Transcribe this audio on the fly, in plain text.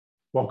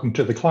Welcome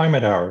to the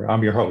Climate Hour.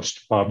 I'm your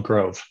host, Bob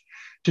Grove.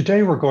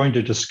 Today, we're going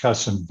to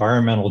discuss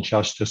environmental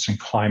justice and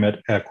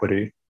climate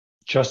equity.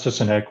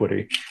 Justice and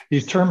equity.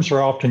 These terms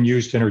are often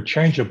used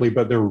interchangeably,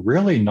 but they're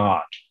really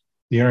not.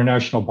 The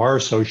International Bar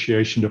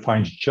Association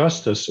defines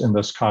justice in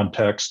this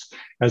context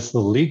as the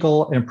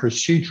legal and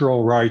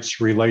procedural rights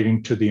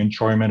relating to the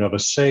enjoyment of a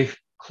safe,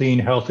 clean,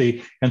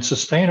 healthy, and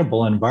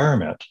sustainable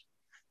environment.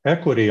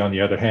 Equity, on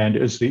the other hand,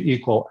 is the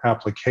equal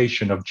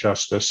application of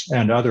justice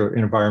and other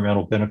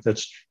environmental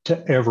benefits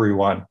to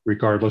everyone,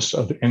 regardless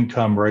of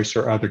income, race,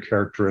 or other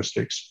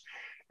characteristics.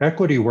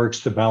 Equity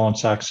works to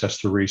balance access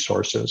to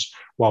resources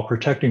while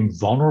protecting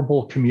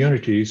vulnerable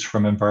communities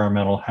from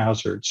environmental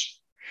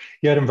hazards.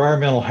 Yet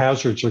environmental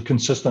hazards are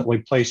consistently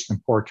placed in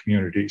poor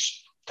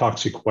communities.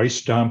 Toxic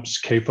waste dumps,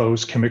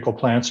 CAFOs, chemical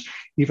plants,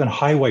 even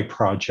highway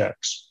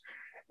projects.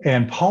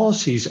 And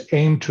policies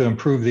aim to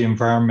improve the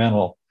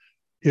environmental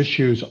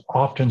issues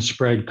often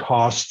spread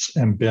costs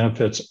and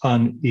benefits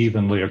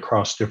unevenly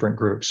across different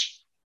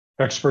groups.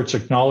 Experts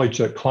acknowledge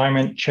that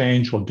climate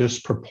change will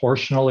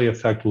disproportionately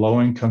affect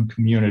low-income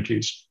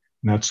communities,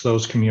 and that's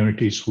those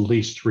communities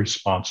least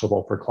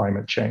responsible for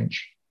climate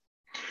change.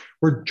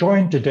 We're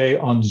joined today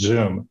on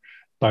Zoom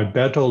by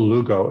Beto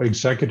Lugo,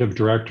 Executive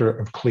Director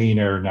of Clean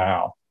Air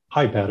Now.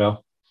 Hi, Beto.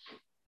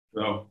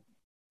 Hello.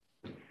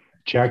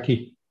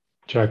 Jackie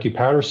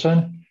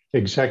Patterson,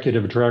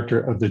 Executive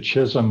Director of the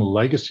Chisholm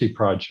Legacy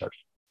Project.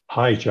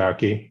 Hi,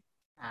 Jackie.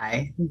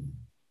 Hi.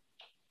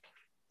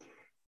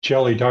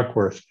 Jelly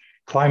Duckworth,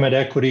 Climate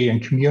Equity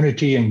and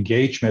Community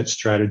Engagement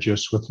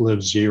Strategist with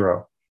Live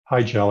Zero.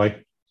 Hi,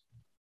 Jelly.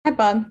 Hi,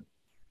 Bob.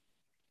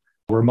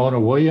 Ramona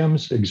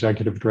Williams,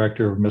 Executive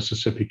Director of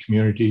Mississippi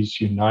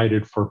Communities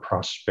United for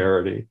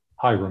Prosperity.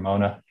 Hi,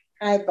 Ramona.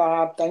 Hi,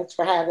 Bob. Thanks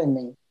for having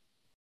me.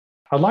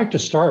 I'd like to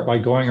start by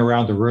going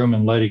around the room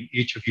and letting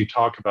each of you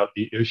talk about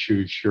the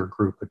issues your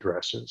group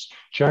addresses.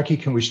 Jackie,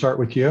 can we start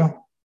with you?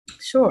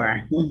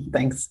 Sure.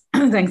 Thanks.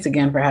 Thanks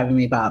again for having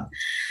me, Bob.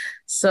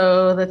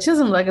 So the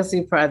Chisholm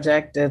Legacy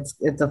Project,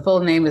 the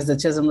full name is the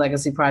Chisholm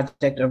Legacy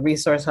Project, a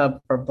resource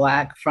hub for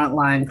Black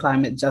frontline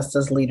climate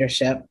justice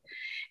leadership.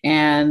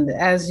 And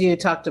as you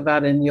talked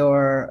about in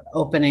your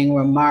opening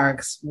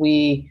remarks,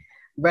 we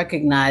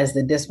recognize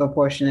the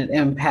disproportionate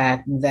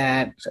impact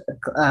that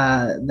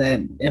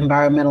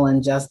environmental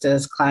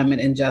injustice, climate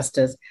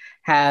injustice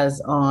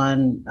has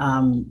on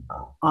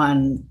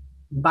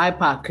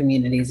BIPOC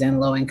communities and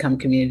low-income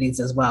communities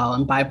as well.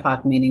 And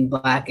BIPOC meaning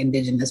Black,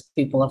 Indigenous,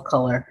 people of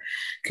color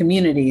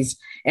communities.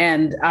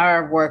 And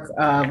our work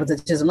with the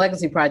Chisholm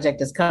Legacy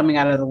Project is coming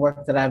out of the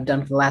work that I've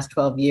done for the last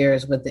 12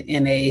 years with the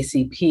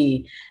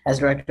NAACP as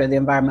Director of the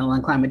Environmental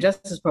and Climate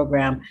Justice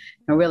Program,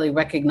 and really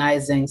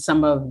recognizing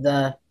some of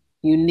the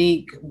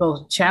unique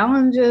both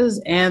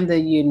challenges and the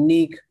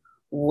unique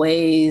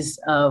ways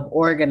of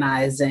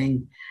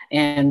organizing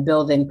and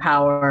building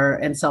power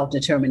and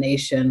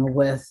self-determination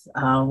with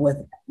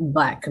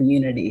Black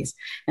communities.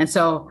 And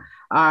so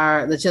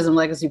the Chisholm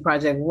Legacy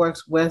Project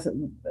works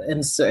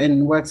in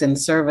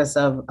service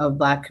of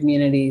Black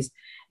communities,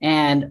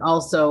 and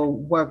also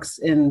works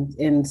in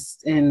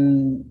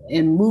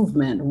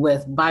movement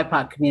with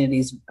BIPOC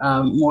communities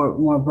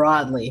more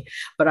broadly.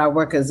 But our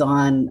work is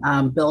on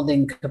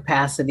building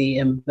capacity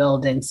and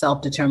building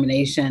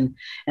self-determination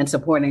and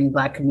supporting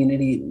Black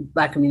community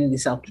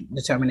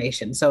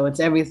self-determination. So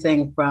it's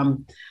everything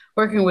from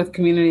working with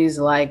communities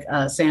like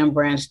Sam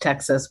Branch,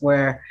 Texas,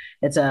 where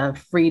it's a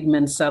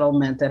freedmen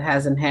settlement that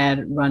hasn't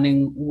had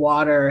running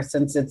water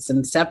since its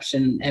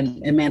inception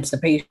and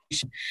emancipation.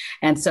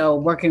 And so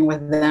working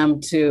with them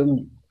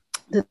to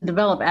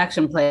develop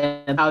action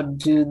plans. How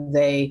do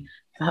they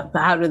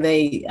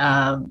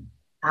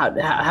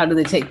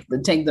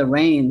take the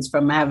reins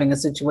from having a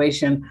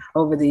situation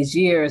over these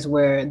years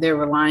where they're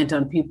reliant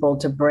on people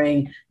to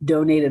bring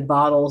donated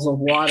bottles of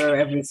water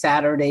every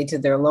Saturday to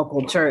their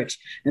local church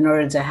in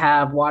order to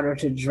have water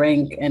to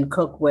drink and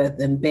cook with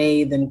and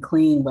bathe and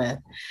clean with?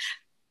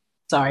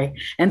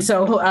 And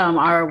so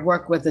our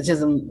work with the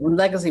Chisholm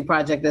Legacy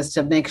Project is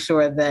to make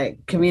sure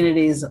that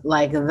communities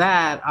like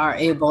that are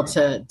able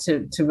to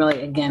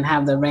really, again,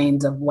 have the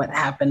reins of what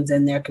happens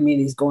in their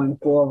communities going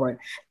forward.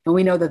 And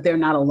we know that they're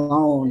not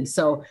alone.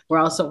 So we're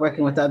also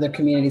working with other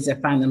communities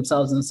that find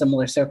themselves in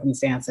similar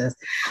circumstances.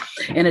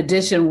 In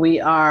addition, we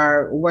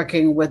are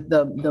working with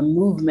the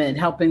movement,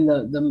 helping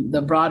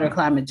the broader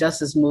climate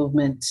justice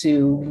movement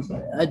to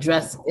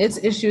address its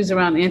issues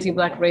around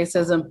anti-Black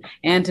racism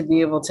and to be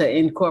able to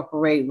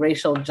incorporate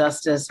racial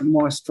justice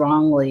more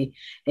strongly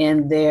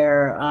in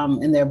their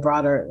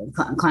broader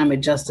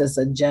climate justice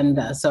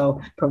agenda.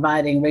 So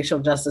providing racial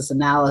justice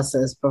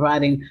analysis,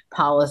 providing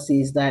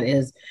policies that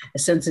is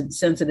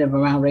sensitive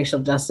around racial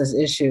justice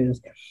issues.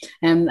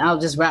 And I'll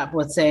just wrap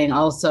with saying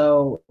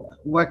also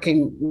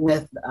working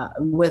with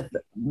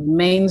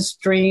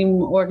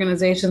mainstream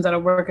organizations that are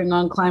working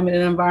on climate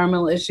and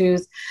environmental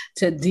issues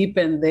to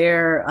deepen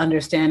their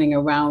understanding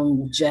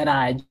around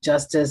JEDI,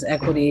 justice,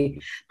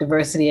 equity,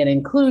 diversity, and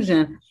inclusion,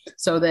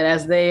 so that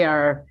as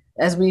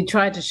as we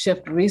try to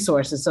shift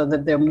resources so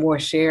that they're more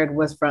shared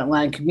with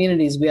frontline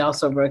communities, we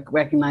also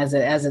recognize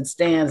that as it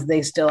stands,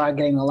 they still are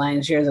getting the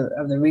lion's share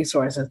of the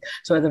resources.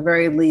 So at the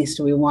very least,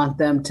 we want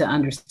them to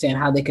understand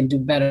how they can do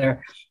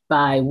better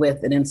by,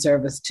 with, and in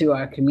service to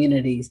our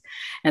communities.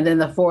 And then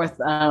the fourth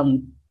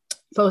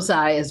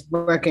foci is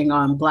working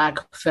on Black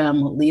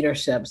femme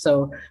leadership.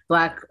 So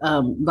Black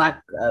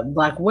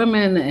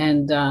women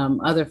and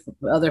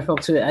other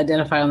folks who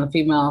identify on the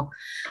female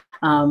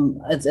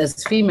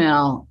as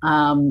female,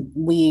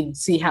 we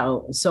see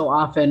how so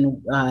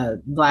often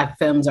Black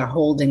femmes are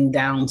holding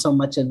down so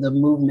much of the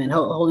movement,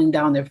 holding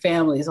down their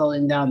families,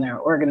 holding down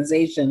their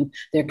organization,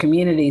 their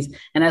communities.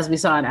 And as we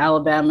saw in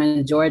Alabama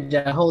and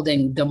Georgia,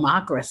 holding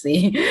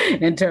democracy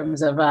in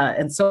terms of,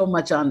 and so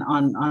much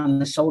on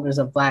the shoulders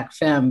of Black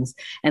femmes.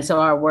 And so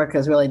our work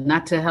is really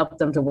not to help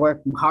them to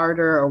work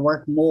harder or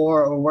work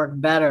more or work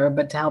better,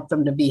 but to help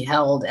them to be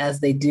held as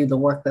they do the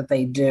work that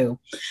they do.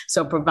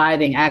 So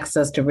providing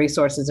access to resources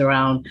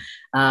around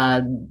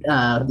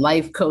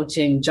life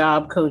coaching,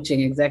 job coaching,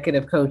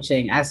 executive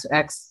coaching,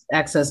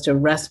 access to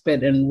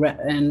respite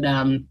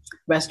and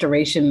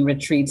restoration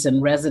retreats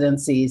and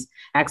residencies,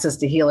 access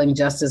to healing,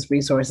 justice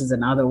resources,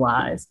 and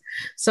otherwise.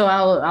 So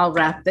I'll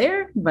wrap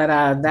there, but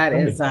that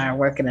is our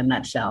work in a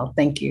nutshell.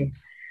 Thank you.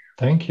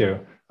 Thank you.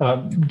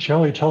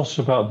 Jelly, tell us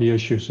about the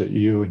issues that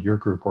you and your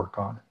group work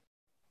on.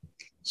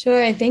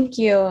 Sure, thank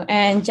you.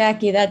 And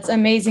Jackie, that's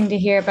amazing to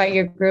hear about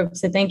your group.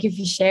 So thank you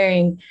for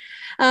sharing.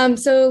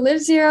 So Live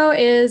Zero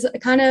is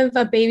kind of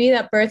a baby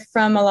that birthed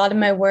from a lot of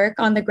my work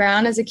on the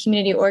ground as a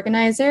community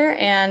organizer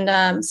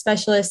and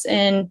specialist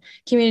in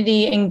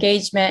community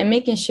engagement and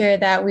making sure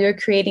that we were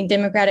creating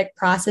democratic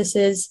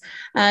processes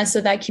so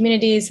that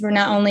communities were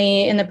not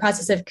only in the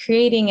process of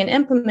creating and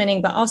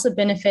implementing, but also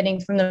benefiting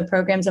from the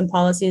programs and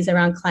policies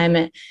around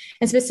climate,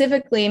 and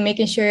specifically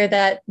making sure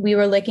that we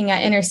were looking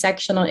at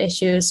intersectional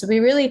issues. So we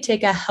really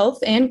take a health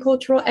and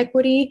cultural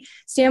equity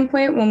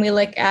standpoint when we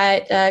look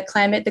at the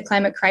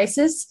climate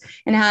crisis,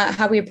 and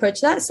how we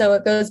approach that. So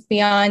it goes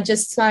beyond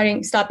just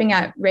stopping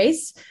at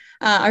race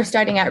or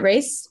starting at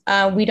race.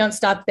 We don't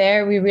stop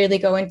there. We really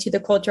go into the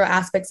cultural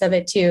aspects of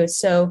it too.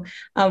 So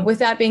with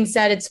that being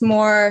said, it's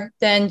more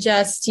than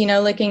just,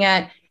 looking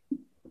at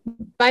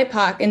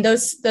BIPOC and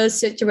those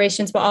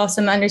situations, but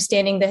also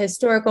understanding the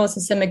historical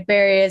systemic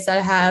barriers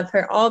that have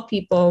hurt all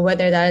people,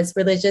 whether that is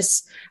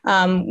religious,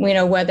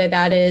 whether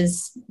that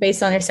is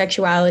based on their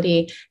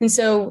sexuality. And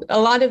so a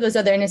lot of those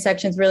other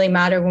intersections really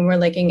matter when we're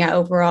looking at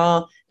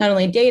overall, not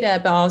only data,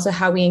 but also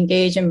how we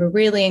engage and we're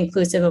really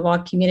inclusive of all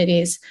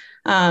communities.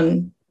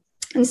 And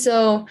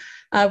so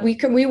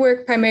we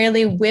work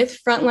primarily with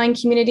frontline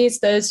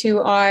communities, those who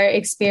are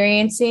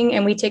experiencing,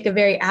 and we take a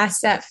very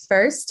asset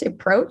first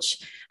approach,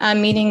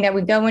 meaning that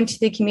we go into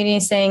the community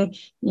saying,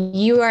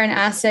 you are an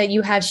asset,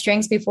 you have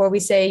strengths, before we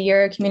say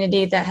you're a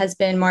community that has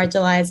been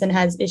marginalized and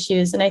has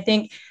issues. And I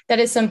think that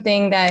is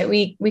something that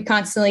we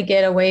constantly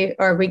get away,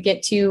 or we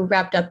get too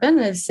wrapped up in,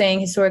 is saying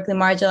historically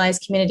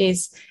marginalized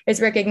communities.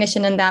 There's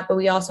recognition in that, but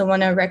we also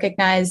want to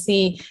recognize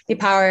the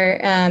power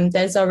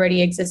that is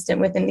already existent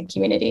within the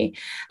community.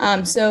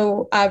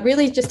 So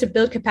really just to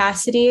build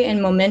capacity and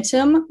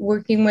momentum,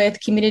 working with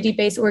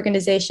community-based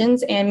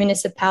organizations and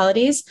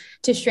municipalities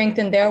to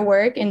strengthen their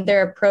work and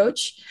their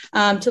approach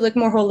to look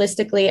more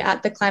holistically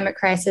at the climate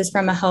crisis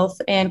from a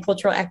health and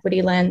cultural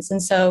equity lens.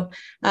 And so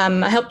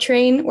I help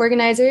train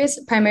organizers,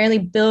 primarily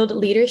build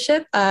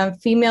leadership,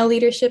 female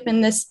leadership in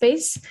this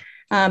space.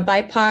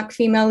 BIPOC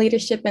female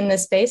leadership in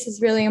this space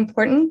is really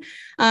important.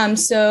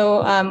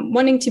 So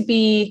wanting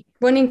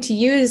to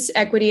use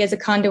equity as a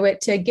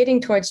conduit to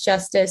getting towards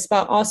justice,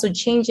 but also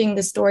changing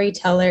the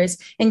storytellers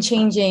and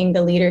changing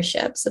the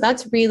leadership. So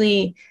that's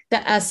really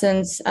the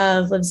essence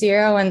of Live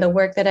Zero, and the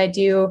work that I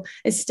do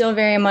is still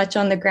very much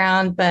on the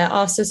ground, but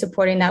also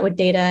supporting that with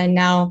data and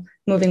now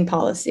moving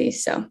policy.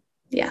 So,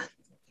 yeah.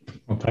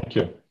 Well, thank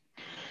you.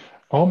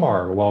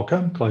 Omar,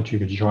 welcome. Glad you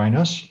could join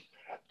us.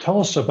 Tell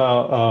us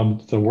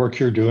about the work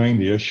you're doing,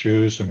 the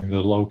issues, and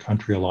the Low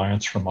Country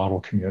Alliance for Model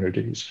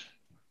Communities.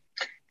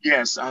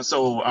 Yes,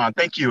 so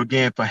thank you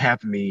again for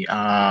having me.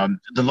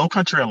 The Low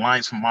Country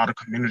Alliance for Model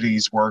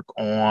Communities work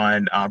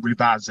on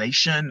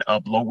revitalization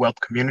of low wealth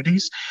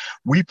communities.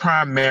 We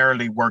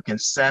primarily work in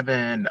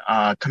 7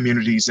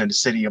 communities in the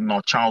city of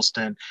North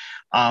Charleston.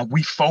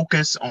 We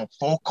focus on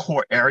 4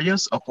 core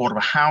areas: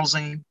 affordable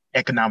housing,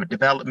 economic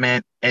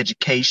development,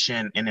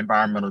 education, and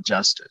environmental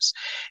justice.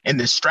 And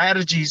the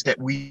strategies that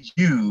we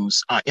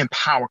use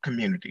empower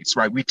communities,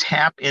 right? We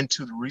tap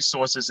into the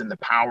resources and the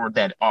power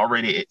that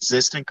already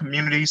exist in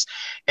communities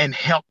and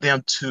help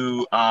them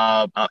to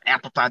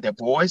amplify their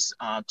voice,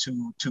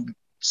 to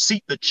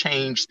seek the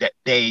change that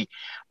they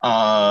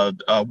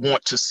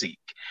want to seek.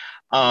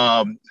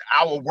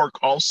 Our work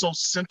also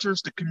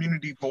centers the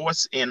community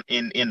voice in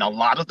a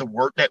lot of the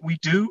work that we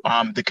do.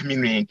 The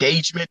community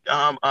engagement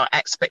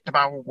aspect of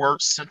our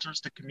work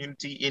centers the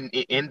community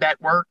in that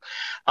work.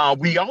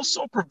 We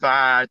also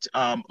provide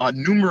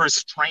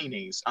numerous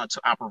trainings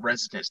to our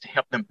residents to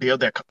help them build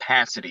their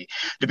capacity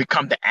to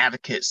become the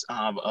advocates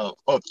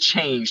of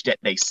change that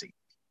they seek.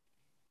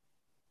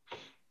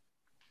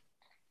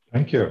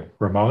 Thank you.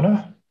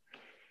 Ramona?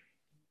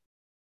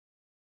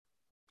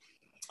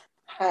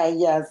 Hi,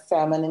 yes,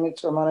 my name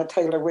is Ramona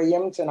Taylor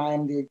Williams, and I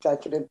am the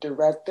executive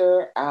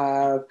director.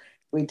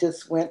 We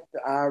just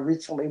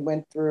recently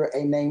went through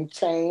a name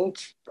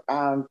change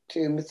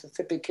to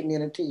Mississippi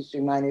Communities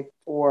United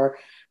for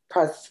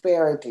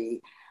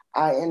Prosperity.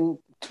 In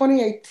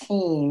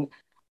 2018,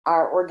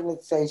 our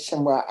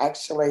organization, well,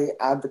 actually,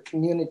 the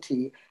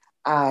community,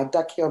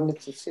 Duck Hill,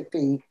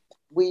 Mississippi,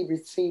 we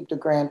received a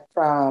grant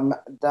from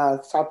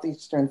the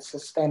Southeastern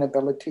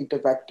Sustainability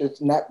Directors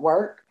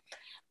Network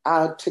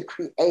to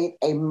create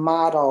a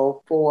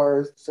model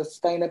for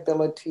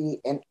sustainability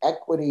and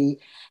equity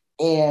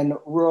in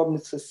rural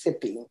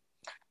Mississippi.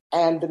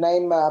 And the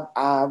name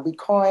of, we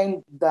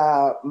coined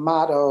the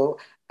motto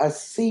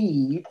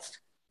ACEEDS,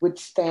 which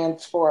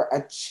stands for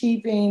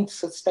Achieving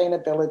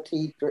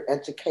Sustainability Through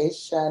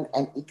Education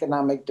and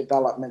Economic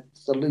Development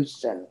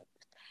Solutions.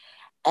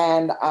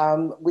 And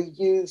we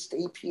used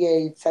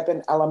EPA's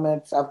 7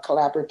 elements of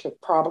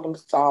collaborative problem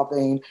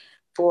solving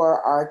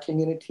for our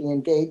community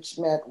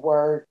engagement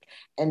work,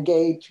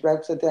 engage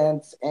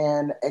residents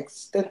in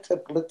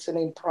extensive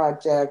listening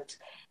projects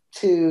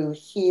to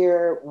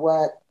hear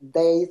what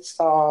they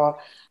saw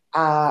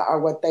or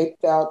what they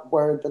felt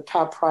were the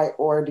top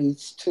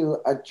priorities to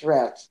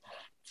address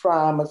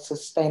from a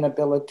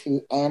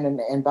sustainability and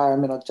an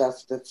environmental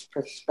justice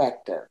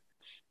perspective.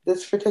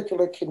 This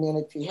particular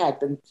community had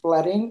been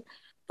flooding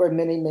for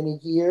many, many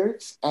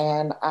years,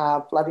 and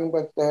flooding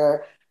was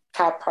their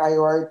top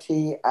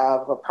priority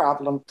of a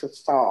problem to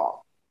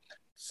solve.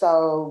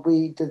 So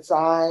we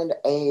designed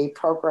a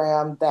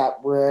program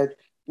that would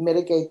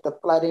mitigate the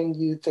flooding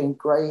using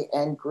gray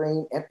and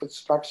green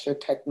infrastructure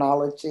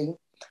technology.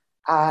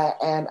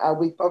 And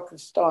we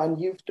focused on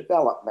youth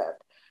development.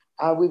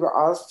 We were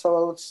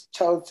also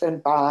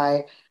chosen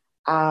by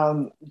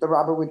the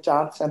Robert Wood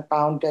Johnson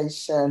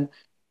Foundation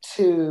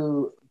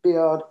to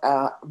build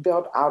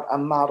out a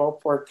model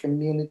for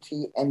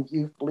community and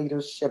youth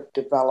leadership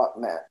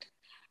development.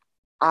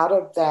 Out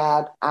of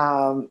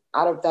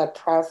that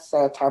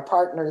process, our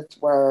partners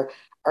were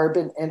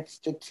Urban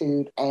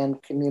Institute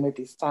and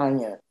Community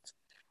Science.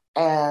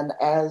 And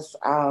as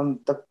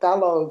the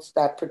fellows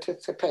that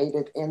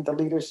participated in the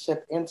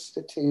Leadership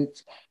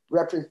Institutes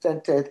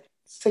represented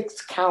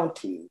 6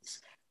 counties,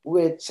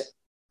 which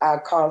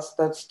caused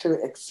us to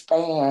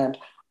expand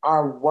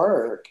our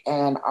work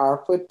and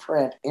our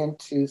footprint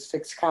into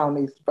 6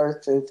 counties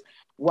versus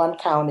 1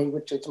 county,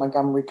 which is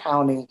Montgomery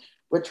County,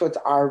 which was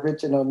our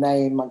original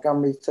name,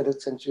 Montgomery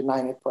Citizens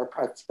United for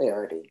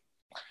Prosperity.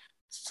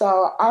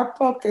 So our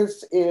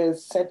focus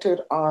is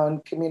centered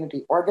on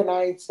community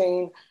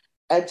organizing,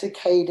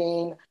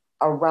 educating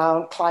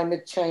around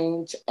climate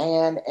change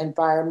and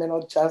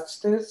environmental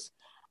justice.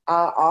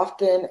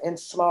 Often in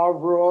small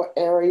rural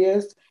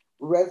areas,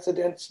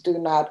 residents do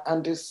not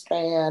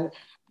understand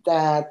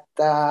that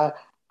the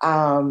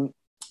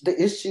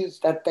issues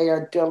that they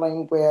are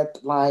dealing with,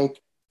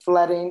 like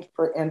flooding,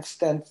 for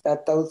instance,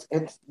 that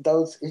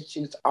those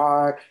issues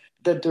are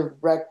the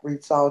direct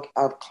result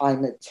of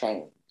climate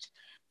change.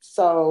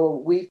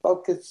 So we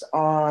focus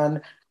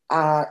on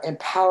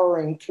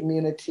empowering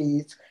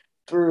communities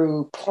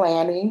through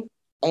planning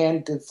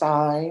and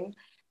design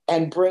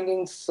and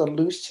bringing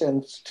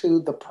solutions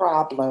to the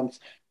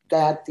problems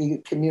that the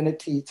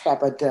communities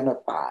have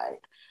identified.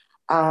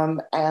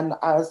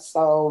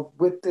 So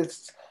with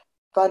this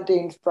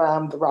funding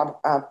from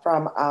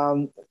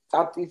the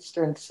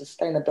Southeastern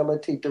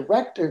Sustainability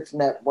Directors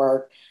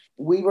Network,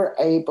 we were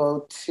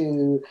able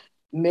to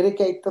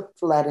mitigate the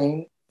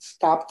flooding,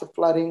 stop the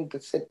flooding.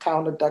 The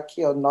town of Duck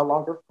Hill no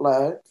longer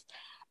floods.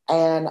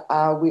 And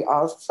we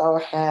also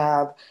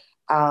have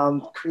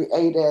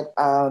created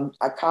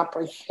a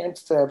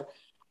comprehensive,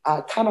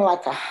 kind of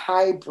like a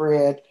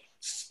hybrid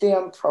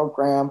STEM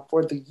program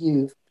for the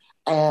youth.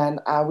 And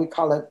we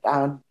call it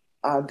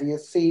the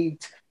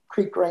ACEEDS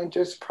Creek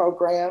Rangers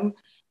program.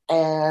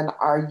 And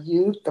our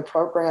youth, the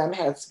program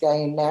has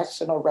gained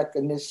national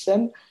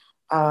recognition.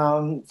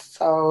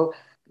 So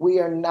we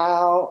are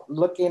now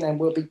looking, and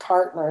we'll be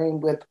partnering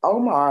with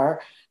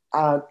Omar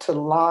to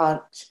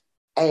launch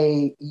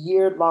a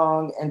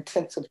year-long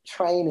intensive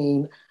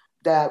training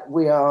that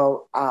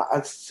will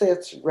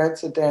assist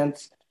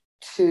residents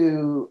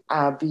to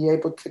be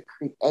able to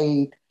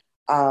create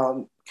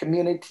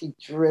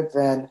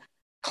community-driven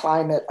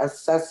climate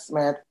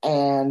assessment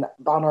and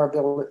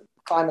vulnerability,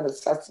 climate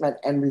assessment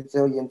and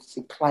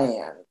resiliency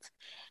plans.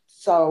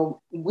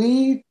 So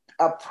we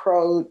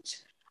approach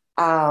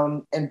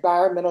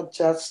environmental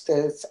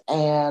justice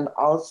and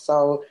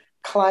also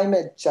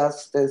climate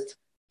justice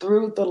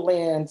through the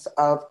lens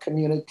of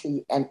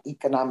community and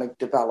economic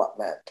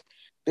development.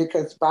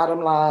 Because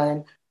bottom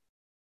line,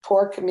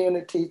 poor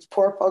communities,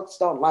 poor folks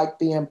don't like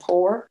being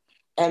poor,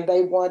 and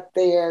they want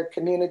their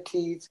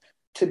communities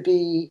to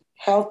be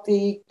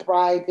healthy,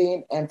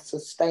 thriving, and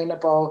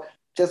sustainable,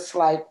 just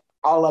like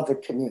all other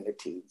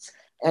communities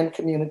and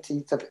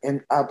communities of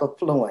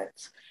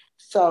affluence.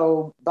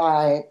 So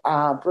by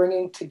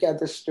bringing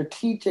together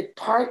strategic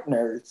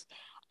partners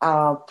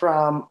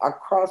from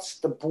across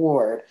the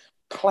board,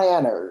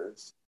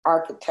 planners,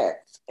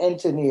 architects,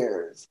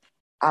 engineers.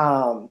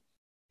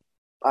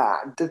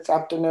 This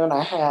afternoon,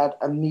 I had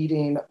a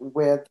meeting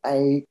with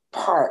a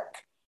park,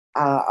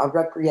 a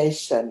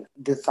recreation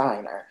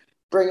designer,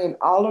 bringing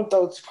all of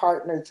those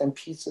partners and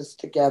pieces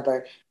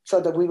together so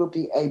that we will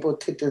be able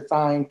to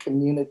design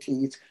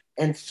communities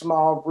in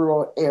small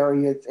rural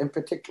areas, in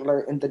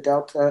particular in the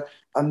Delta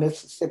of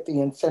Mississippi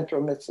and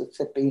Central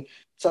Mississippi,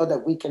 so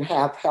that we can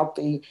have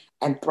healthy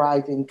and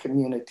thriving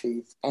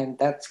communities. And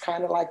that's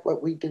kind of like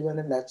what we do in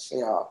a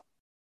nutshell.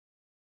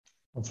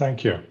 Well,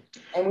 thank you.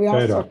 And we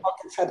also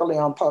focus heavily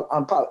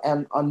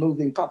on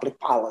moving public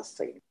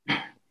policy.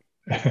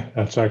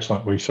 That's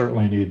excellent. We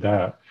certainly need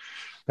that.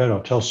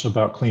 Beto, tell us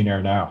about Clean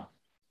Air Now.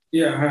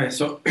 Yeah, hi.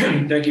 So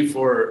thank you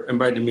for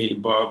inviting me,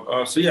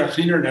 Bob.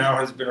 Clean Air Now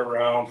has been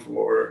around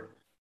for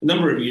a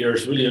number of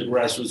years, really a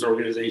grassroots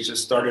organization,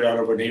 started out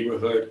of a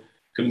neighborhood,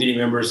 community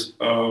members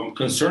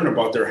concerned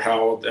about their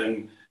health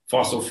and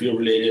fossil fuel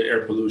related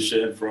air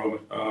pollution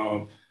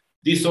from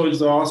diesel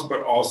exhaust,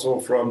 but also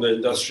from the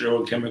industrial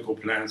and chemical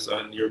plants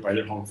nearby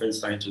their home,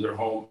 fenced into their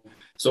home.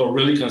 So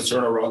really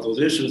concerned around those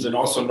issues, and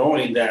also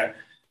knowing that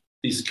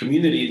these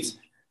communities,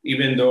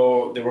 even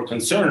though they were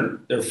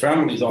concerned, their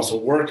families also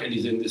work in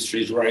these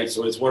industries, right?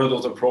 So it's one of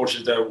those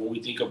approaches that when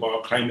we think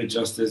about climate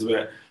justice,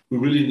 that we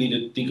really need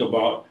to think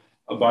about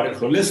it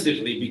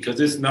holistically, because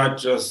it's not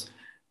just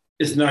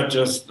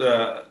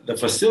the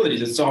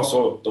facilities, it's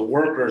also the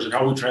workers and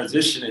how we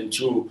transition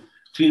into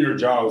cleaner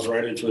jobs,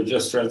 right, into a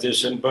just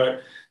transition.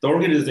 But the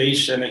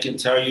organization, I can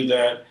tell you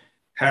that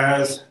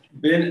has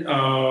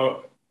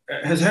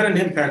had an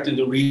impact in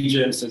the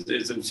region since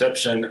its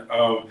inception.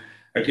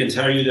 I can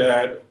tell you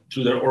that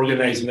through the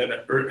organizing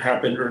that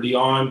happened early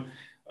on,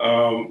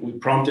 we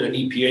prompted an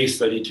EPA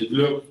study to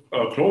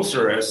look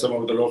closer at some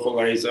of the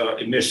localized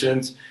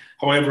emissions.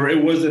 However,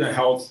 it wasn't a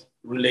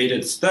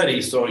health-related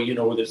study, so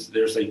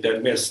there's like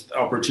that missed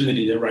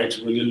opportunity there, right,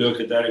 to really look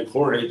at that and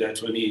correlate that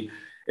to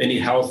any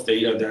health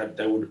data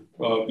that would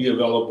be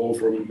available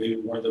from maybe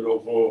one of the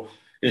local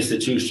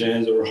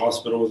institutions or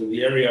hospitals in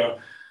the area.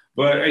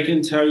 But I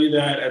can tell you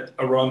that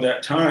around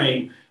that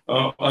time,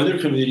 other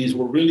communities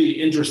were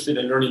really interested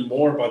in learning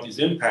more about these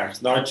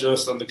impacts, not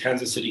just on the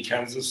Kansas City,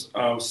 Kansas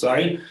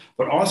side,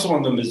 but also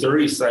on the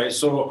Missouri side.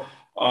 So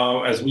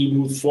as we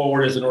move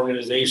forward as an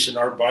organization,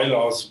 our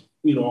bylaws,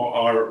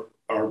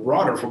 are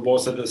broader for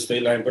both sides of the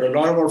state line, but a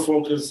lot of our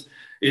focus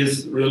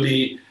is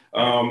really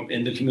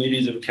in the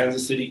communities of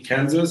Kansas City,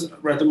 Kansas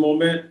at the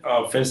moment,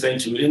 fenced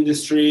into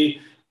industry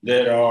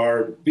that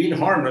are being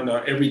harmed on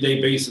an everyday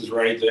basis,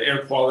 right? The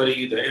air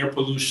quality, the air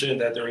pollution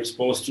that they're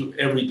exposed to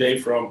every day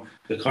from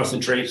the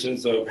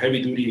concentrations of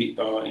heavy duty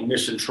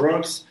emission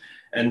trucks,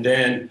 and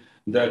then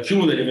the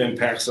cumulative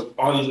impacts of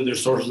all these other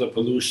sources of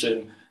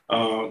pollution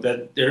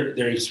that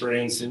they're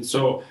experiencing.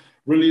 So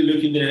really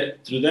looking at it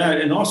through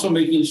that, and also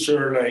making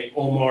sure, like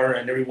Omar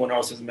and everyone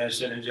else has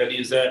mentioned, and Jelly,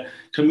 is that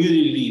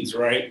community leads,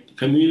 right?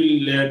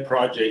 Community-led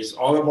projects.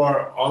 All of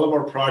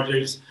our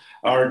projects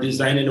are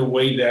designed in a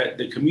way that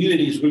the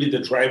community is really the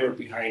driver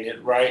behind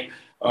it, right?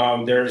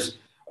 They're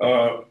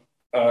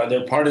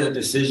part of the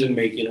decision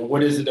making, and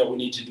what is it that we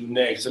need to do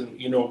next? And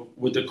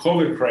with the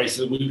COVID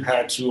crisis, we've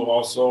had to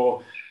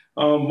also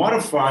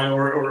modify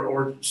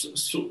or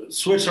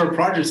switch our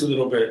projects a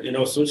little bit,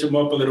 switch them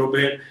up a little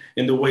bit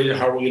in the way that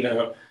how we're going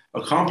to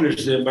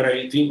accomplish them. But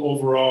I think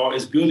overall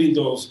is building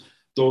those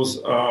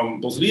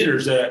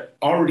leaders that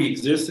already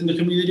exist in the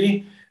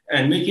community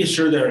and making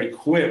sure they're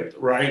equipped,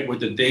 right, with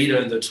the data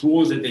and the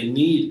tools that they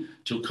need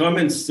to come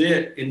and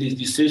sit in these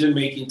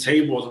decision-making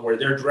tables where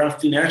they're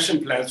drafting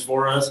action plans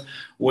for us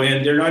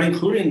when they're not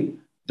including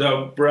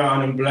the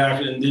brown and black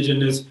and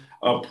indigenous,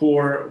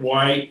 poor,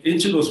 white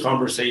into those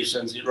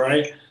conversations,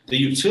 right? The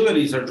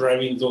utilities are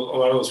driving a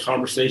lot of those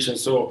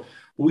conversations. So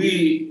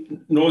we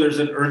know there's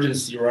an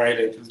urgency, right?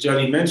 As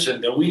Jelly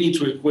mentioned, that we need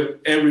to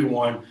equip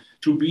everyone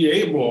to be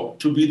able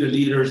to be the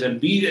leaders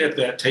and be at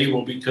that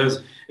table,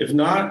 because if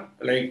not,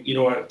 I think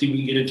we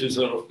can get into this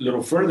a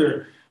little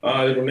further,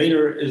 a little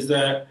later, is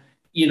that,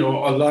 a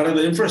lot of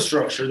the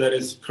infrastructure that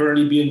is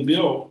currently being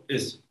built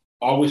is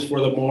always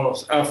for the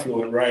most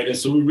affluent, right? And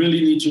so we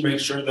really need to make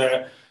sure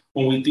that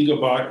when we think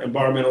about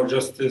environmental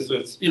justice,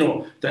 it's,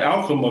 the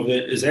outcome of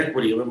it is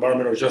equity, of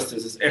environmental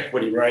justice is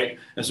equity, right?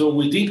 And so when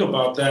we think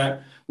about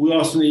that, we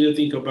also need to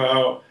think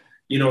about,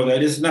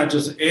 that it's not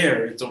just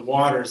air, it's the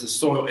water, it's the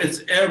soil,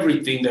 it's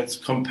everything that's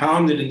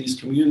compounded in these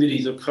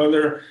communities of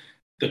color.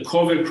 The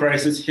COVID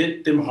crisis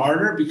hit them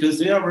harder because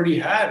they already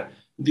had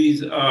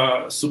these, they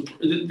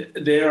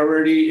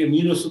already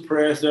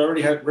immunosuppressed, they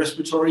already had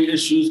respiratory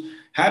issues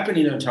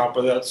happening on top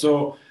of that.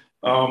 So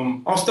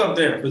I'll stop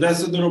there, but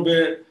that's a little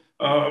bit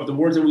of the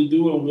work that we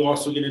do, and we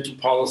also get into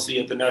policy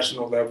at the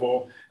national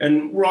level.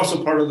 And we're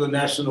also part of the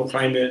National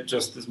Climate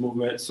Justice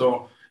Movement.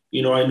 So,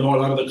 I know a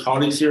lot of the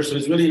colleagues here, so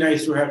it's really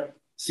nice to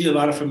see a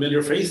lot of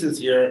familiar faces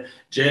here,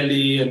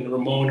 Jelly and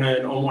Ramona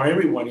and Omar,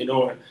 everyone,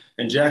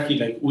 and Jackie,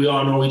 like we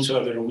all know each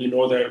other, and we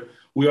know that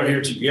we are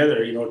here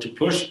together, to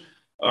push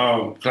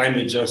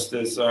climate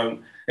justice.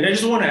 And I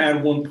just want to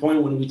add one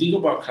point. When we think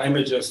about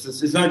climate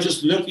justice, it's not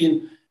just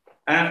looking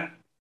at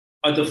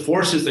the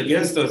forces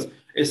against us,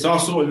 it's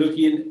also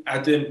looking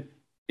at them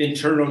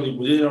internally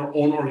within our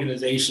own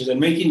organizations and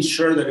making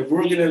sure that if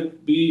we're going to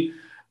be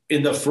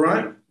in the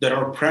front, that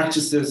our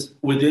practices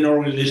within our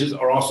organizations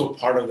are also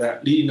part of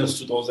that, leading us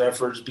to those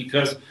efforts.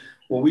 Because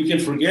what we can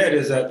forget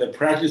is that the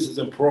practices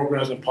and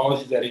programs and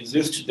policies that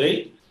exist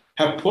today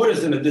have put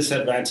us in a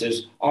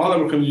disadvantage, all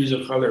of our communities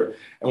of color.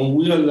 And when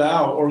we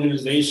allow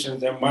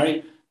organizations that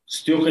might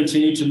still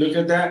continue to look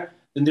at that,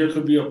 then there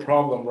could be a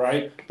problem,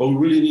 right? But we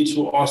really need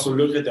to also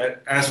look at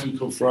that as we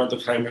confront the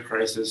climate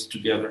crisis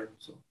together.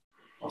 So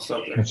I'll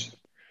stop there.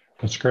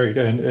 That's great.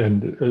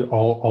 And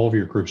all of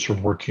your groups are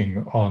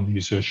working on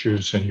these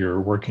issues and you're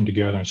working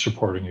together and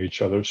supporting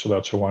each other. So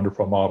that's a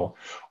wonderful model.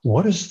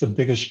 What is the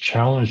biggest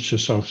challenge to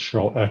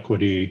social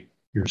equity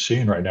you're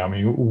seeing right now? I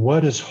mean,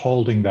 what is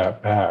holding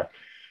that back?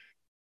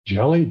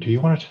 Jelly, do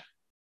you want to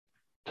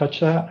touch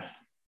that?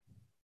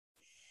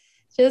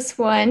 Just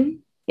one.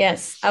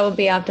 Yes, I will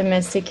be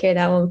optimistic here.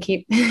 That will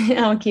keep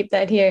I will keep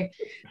that here.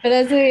 But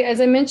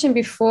as I mentioned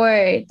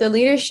before, the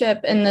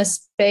leadership in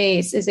this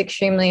space is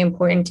extremely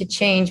important to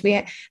change.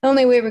 The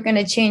only way we're going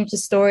to change the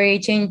story,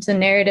 change the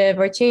narrative,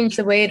 or change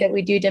the way that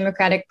we do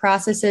democratic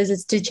processes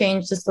is to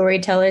change the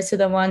storytellers to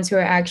the ones who are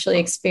actually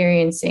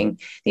experiencing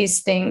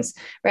these things,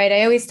 right?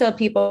 I always tell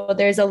people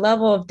there's a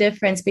level of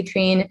difference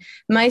between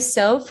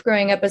myself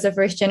growing up as a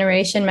first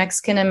generation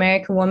Mexican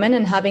American woman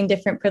and having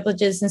different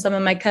privileges than some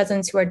of my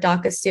cousins who are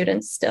DACA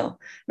students still,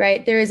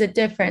 right? There is a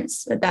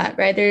difference with that,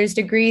 right? There's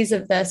degrees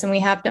of this, and we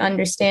have to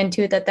understand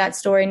too that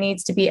story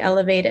needs to be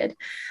elevated.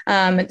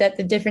 That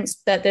the difference,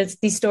 that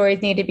these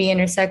stories need to be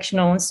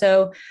intersectional. And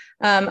so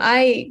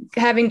I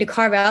having to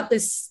carve out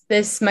this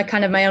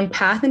my own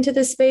path into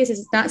this space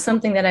is not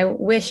something that I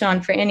wish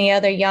on for any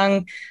other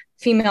young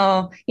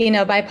female,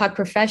 BIPOC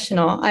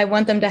professional. I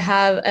want them to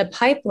have a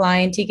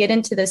pipeline to get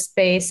into this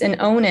space and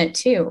own it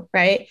too,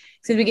 right?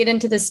 So we get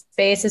into this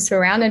space is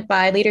surrounded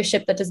by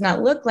leadership that does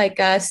not look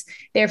like us.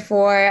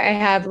 Therefore, I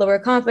have lower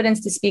confidence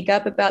to speak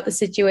up about the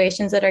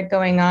situations that are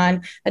going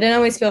on. I don't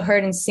always feel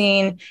heard and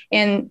seen.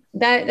 And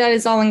that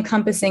is all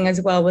encompassing as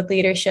well with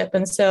leadership.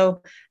 And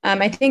so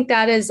I think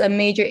that is a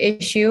major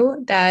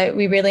issue that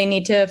we really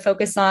need to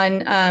focus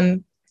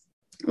on.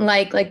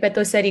 Like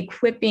Beto said,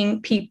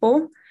 equipping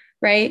people,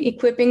 right?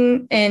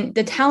 Equipping and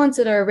the talents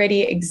that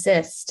already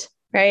exist,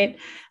 right?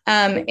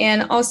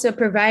 And also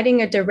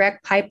providing a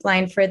direct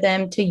pipeline for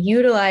them to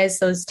utilize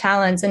those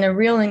talents in a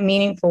real and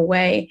meaningful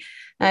way.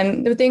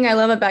 The thing I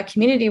love about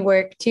community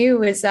work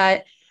too is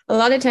that a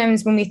lot of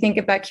times when we think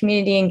about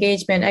community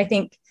engagement, I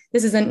think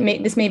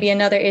this may be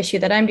another issue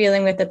that I'm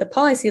dealing with at the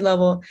policy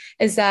level,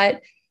 is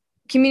that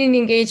community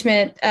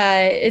engagement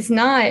is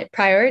not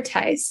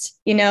prioritized,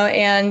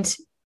 and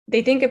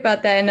they think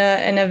about that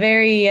in a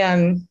very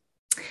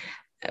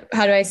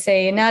how do I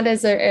say, not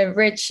as a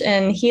rich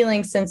and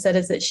healing sense that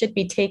as it should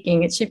be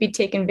taken. It should be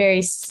taken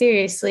very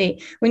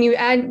seriously. When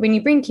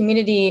you bring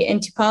community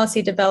into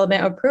policy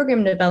development or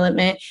program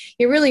development,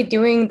 you're really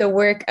doing the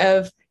work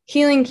of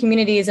healing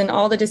communities and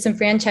all the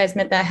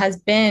disenfranchisement that has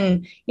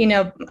been,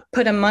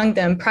 put among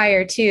them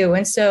prior to.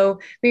 And so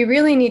we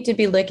really need to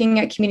be looking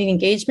at community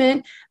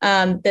engagement,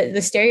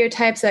 the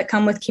stereotypes that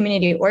come with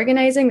community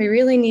organizing. We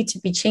really need to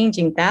be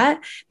changing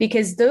that,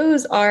 because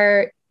those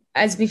are,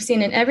 as we've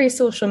seen in every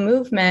social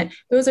movement,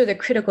 those are the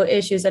critical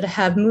issues that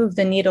have moved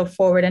the needle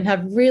forward and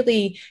have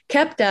really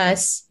kept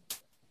us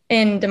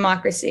in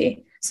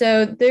democracy.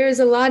 So there's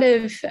a lot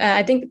of,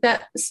 I think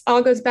that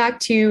all goes back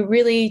to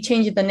really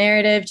changing the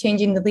narrative,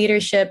 changing the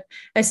leadership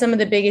as some of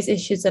the biggest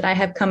issues that I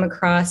have come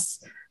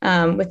across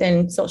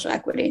within social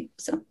equity.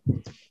 So,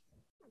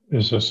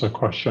 is this a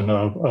question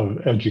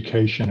of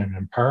education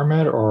and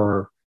empowerment,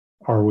 or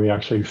are we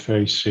actually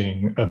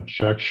facing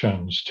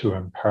objections to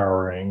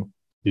empowering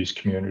these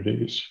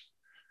communities?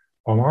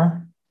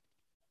 Omar?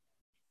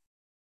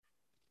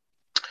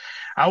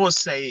 I would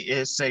say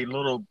it's a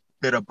little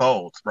bit of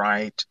both,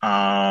 right?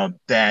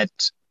 That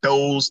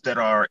those that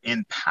are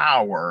in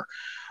power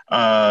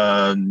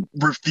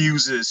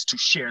refuses to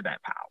share that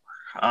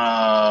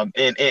power.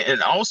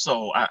 And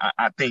also,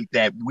 I think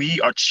that we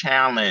are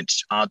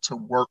challenged to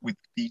work with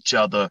each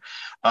other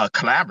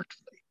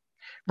collaboratively,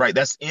 right?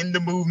 That's in the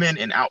movement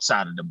and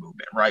outside of the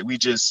movement, right? We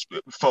just,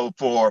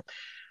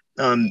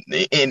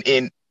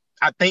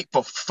 I think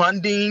for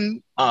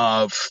funding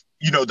of,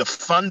 the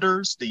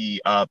funders,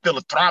 the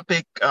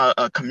philanthropic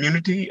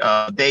community,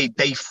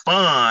 they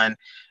fund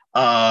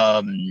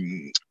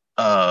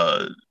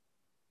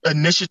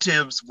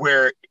initiatives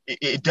where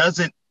it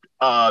doesn't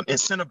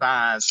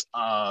incentivize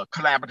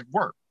collaborative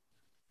work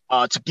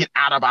to get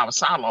out of our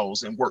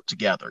silos and work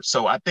together.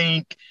 So I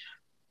think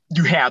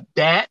you have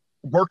that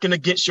working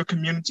against your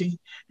community.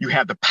 You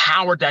have the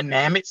power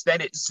dynamics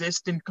that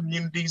exist in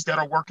communities that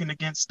are working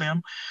against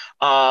them.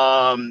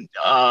 And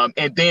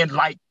then,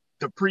 like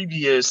the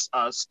previous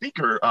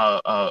speaker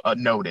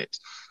noted,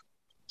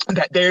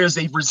 that there's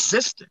a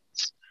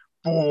resistance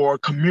for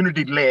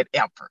community-led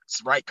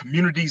efforts, right?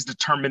 Communities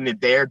determining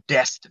their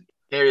destiny.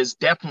 There is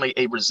definitely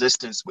a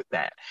resistance with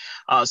that.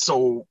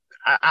 So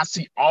I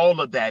see all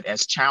of that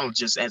as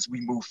challenges as we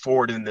move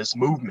forward in this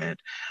movement,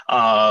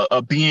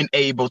 of being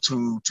able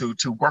to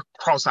work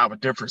across our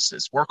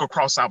differences, work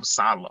across our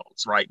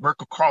silos, right?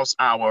 Work across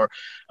our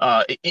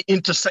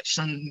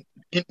intersectional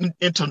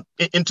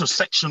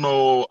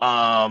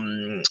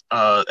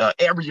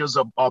areas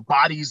of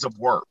bodies of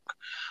work.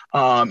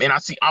 And I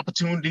see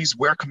opportunities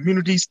where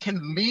communities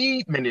can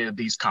lead many of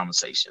these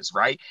conversations,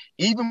 right?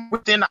 Even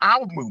within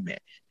our movement,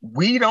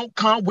 we don't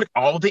come with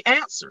all the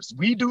answers.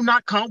 We do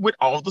not come with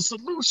all the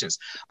solutions.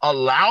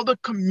 Allow the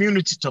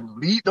community to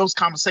lead those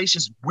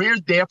conversations. We're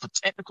there for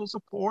technical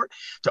support,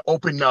 to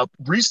open up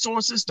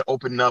resources, to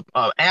open up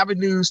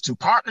avenues to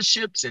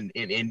partnerships and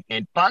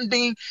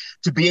funding,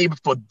 to be able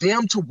for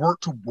them to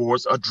work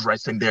towards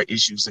addressing their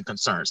issues and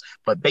concerns.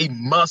 But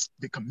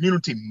the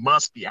community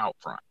must be out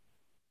front.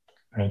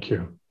 Thank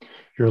you.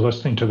 You're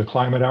listening to the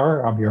Climate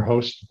Hour. I'm your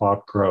host,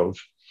 Bob Grove.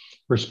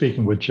 We're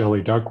speaking with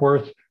Jelly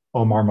Duckworth,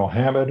 Omar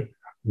Mohamed,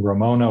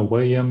 Ramona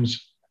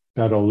Williams,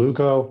 Beto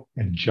Lugo,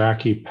 and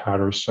Jackie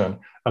Patterson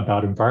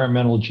about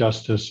environmental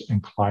justice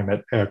and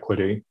climate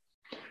equity.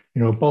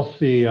 You know, both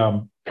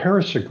the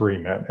Paris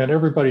Agreement, and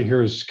everybody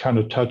here has kind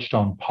of touched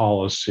on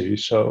policy,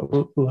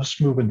 so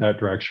let's move in that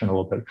direction a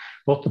little bit.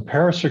 Both the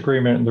Paris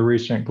Agreement and the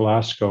recent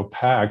Glasgow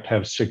Pact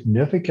have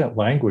significant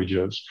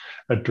languages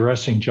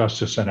addressing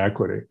justice and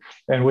equity.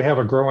 And we have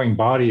a growing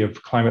body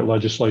of climate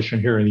legislation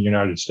here in the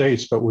United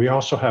States, but we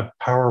also have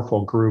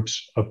powerful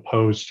groups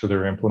opposed to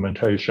their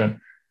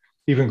implementation.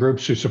 Even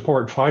groups who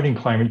support fighting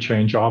climate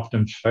change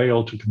often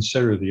fail to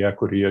consider the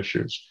equity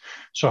issues.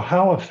 So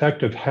how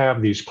effective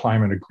have these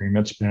climate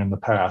agreements been in the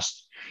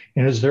past?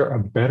 And is there a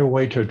better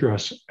way to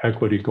address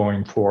equity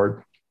going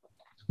forward?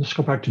 Let's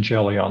go back to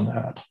Jelly on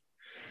that.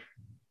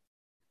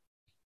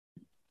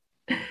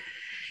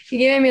 You're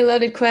giving me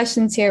loaded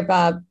questions here,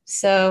 Bob.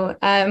 So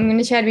I'm going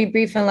to try to be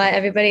brief and let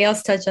everybody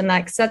else touch on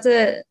that, because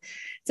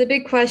it's a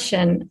big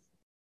question.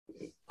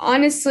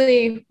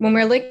 Honestly, when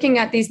we're looking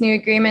at these new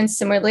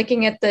agreements and we're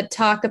looking at the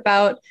talk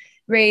about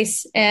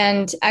race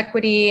and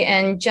equity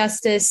and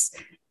justice,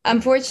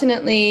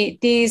 unfortunately,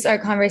 these are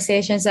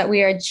conversations that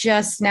we are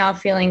just now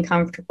feeling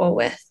comfortable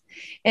with.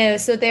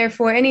 So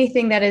therefore,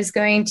 anything that is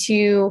going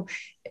to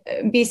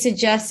be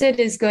suggested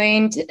has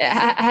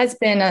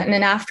been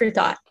an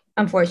afterthought.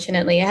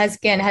 Unfortunately, it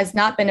has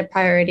not been a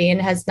priority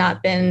and has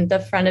not been the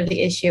front of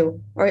the issue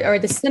or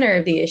the center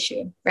of the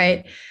issue,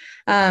 right?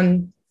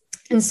 And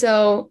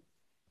so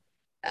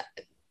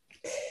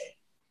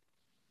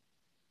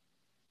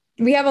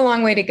we have a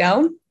long way to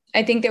go.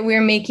 I think that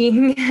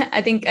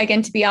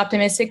again, to be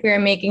optimistic, we are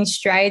making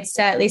strides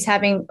to at least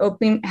having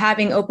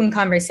open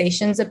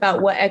conversations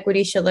about what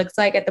equity should look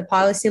like at the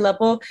policy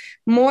level.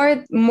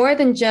 More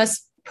than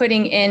just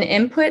putting in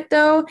input,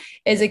 though,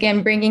 is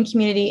again bringing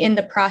community in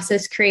the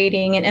process,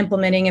 creating and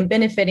implementing and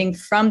benefiting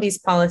from these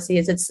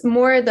policies. It's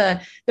more the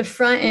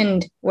front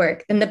end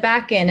work than the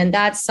back end, and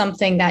that's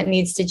something that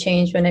needs to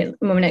change when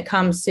it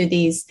comes to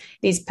these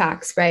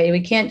pacts, right?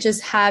 We can't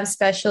just have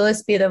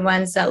specialists be the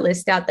ones that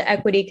list out the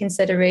equity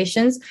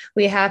considerations.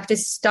 We have to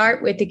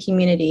start with the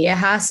community. It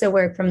has to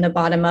work from the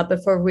bottom up if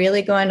we're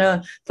really going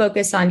to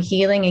focus on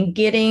healing and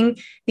getting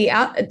the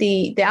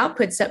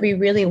outputs that we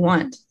really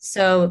want.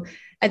 So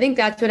I think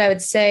that's what I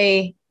would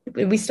say.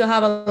 We still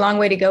have a long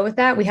way to go with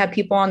that. We have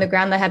people on the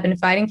ground that have been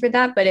fighting for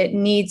that, but it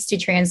needs to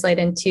translate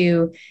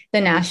into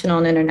the national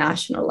and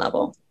international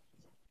level.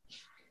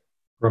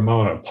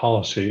 Ramona,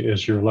 policy,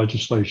 is your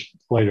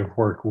legislative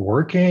work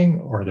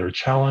working? Are there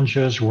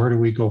challenges? Where do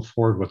we go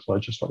forward with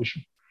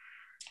legislation?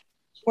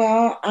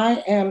 Well,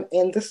 I am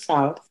in the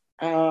South.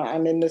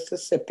 I'm in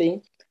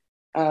Mississippi.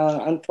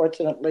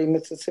 Unfortunately,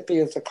 Mississippi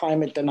is a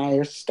climate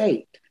denier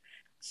state.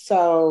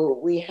 So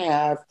we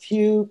have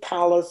few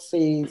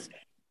policies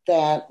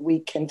that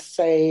we can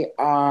say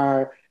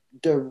are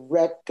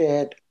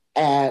directed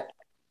at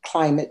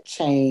climate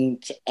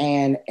change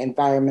and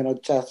environmental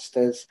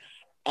justice,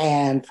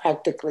 and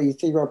practically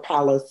zero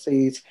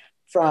policies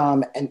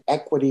from an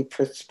equity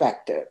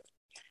perspective.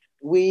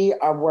 We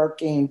are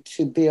working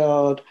to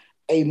build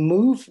a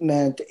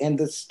movement in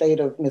the state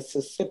of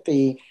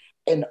Mississippi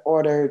in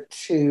order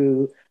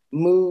to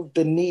move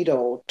the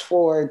needle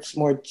towards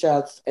more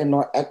just and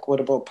more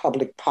equitable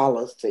public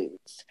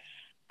policies.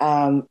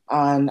 On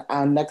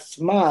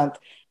next month,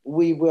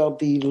 we will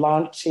be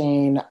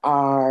launching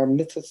our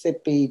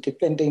Mississippi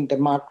Defending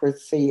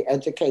Democracy,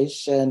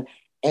 Education,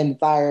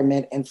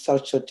 Environment, and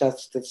Social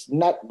Justice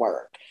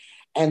Network.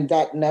 And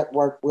that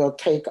network will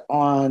take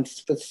on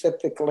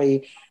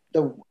specifically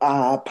the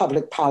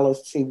public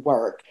policy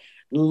work,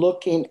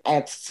 looking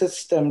at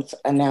systems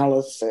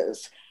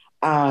analysis,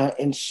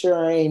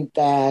 ensuring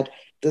that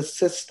the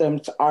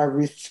systems are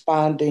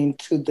responding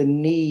to the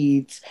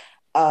needs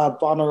of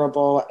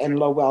vulnerable and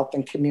low wealth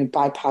and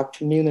BIPOC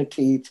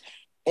communities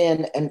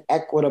in an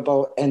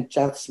equitable and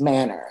just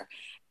manner.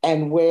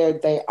 And where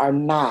they are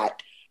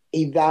not,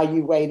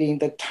 evaluating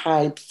the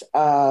types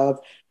of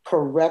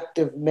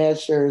corrective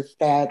measures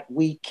that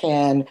we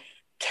can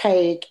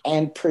take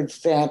and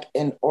present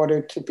in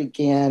order to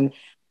begin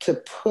to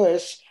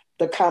push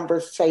the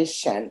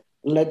conversation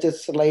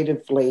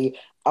legislatively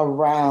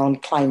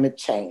around climate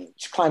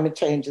change. Climate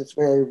change is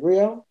very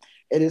real.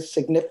 It is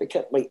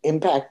significantly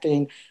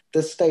impacting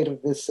the state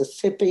of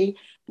Mississippi.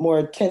 More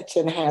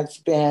attention has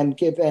been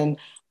given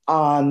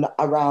on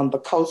around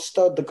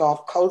the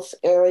Gulf Coast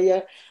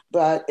area,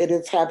 but it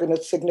is having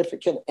a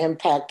significant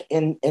impact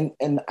in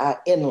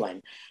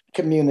inland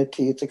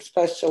communities,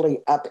 especially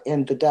up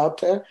in the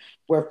Delta,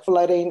 where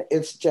flooding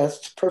is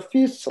just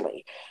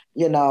profusely,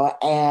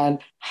 and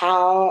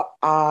how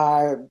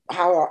are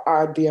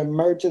the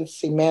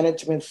emergency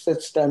management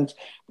systems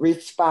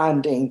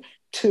responding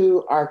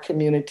to our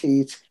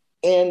communities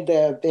in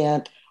the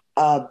event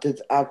of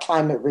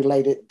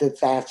climate-related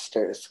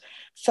disasters.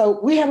 So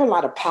we have a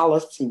lot of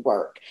policy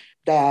work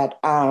that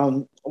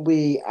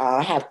we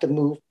have to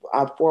move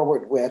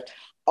forward with.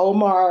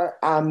 Omar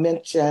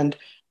mentioned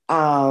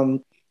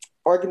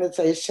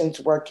organizations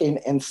working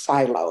in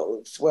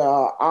silos.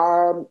 Well,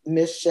 our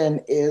mission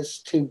is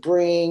to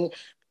bring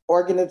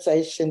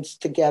organizations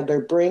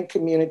together, bring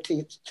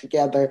communities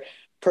together,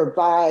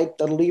 provide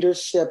the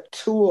leadership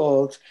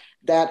tools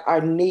that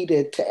are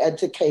needed to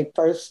educate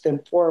first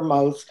and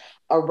foremost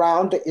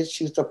around the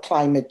issues of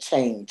climate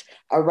change,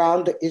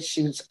 around the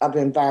issues of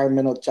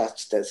environmental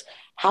justice.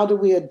 How do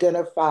we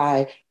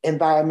identify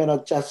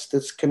environmental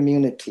justice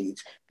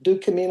communities? Do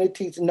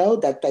communities know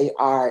that they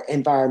are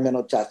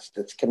environmental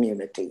justice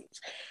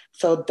communities?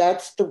 So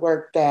that's the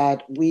work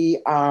that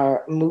we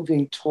are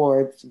moving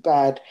towards.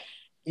 But,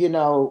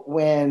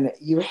 when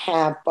you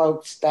have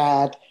folks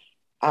that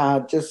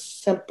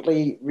just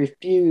simply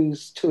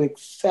refuse to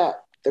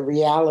accept the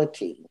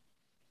reality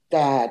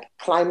that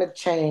climate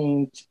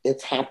change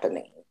is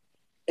happening,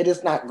 it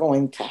is not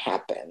going to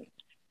happen.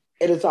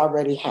 It is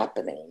already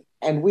happening.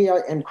 And we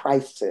are in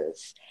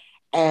crisis.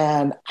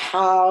 And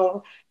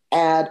how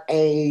at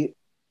a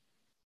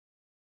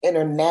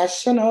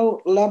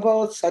international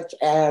level, such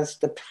as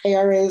the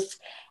Paris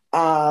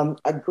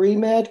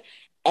Agreement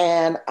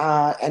and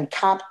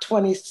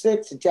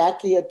COP26,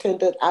 Jackie, you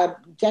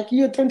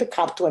attended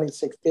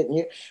COP26, didn't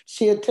you?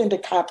 She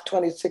attended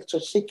COP26 so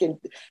she can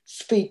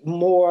speak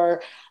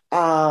more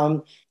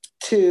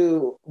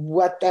to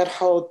what that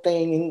whole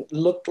thing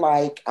looked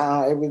like.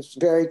 It was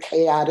very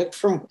chaotic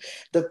from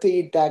the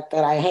feedback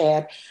that I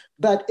had.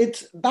 But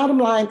it's bottom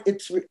line,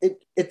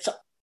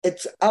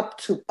 it's up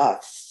to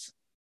us.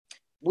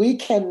 We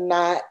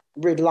cannot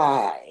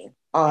rely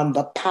on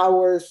the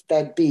powers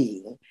that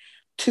be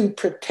to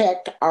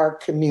protect our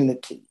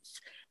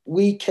communities.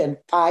 We can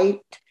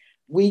fight,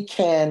 we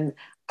can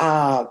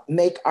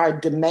make our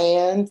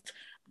demands,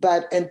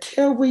 but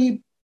until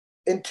we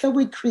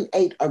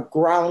create a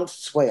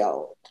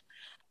groundswell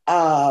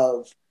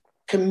of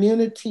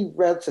community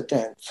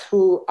residents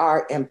who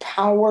are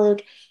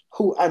empowered,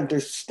 who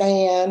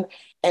understand,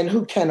 and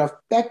who can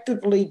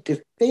effectively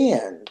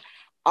defend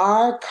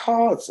our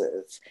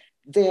causes,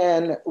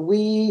 then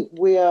we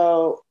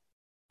will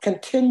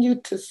continue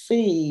to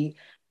see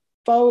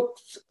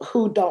folks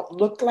who don't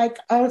look like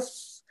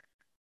us,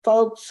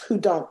 folks who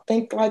don't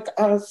think like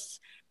us,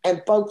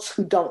 and folks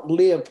who don't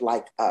live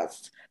like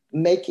us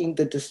making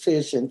the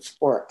decisions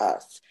for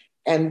us.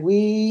 And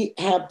we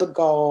have the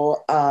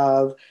goal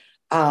of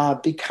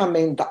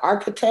becoming the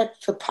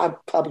architects of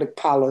public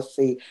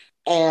policy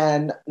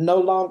and no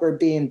longer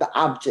being the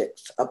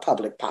objects of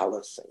public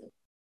policy.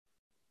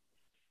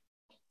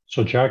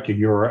 So Jackie,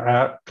 you were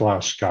at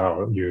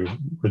Glasgow. You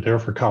were there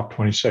for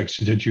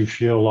COP26. Did you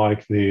feel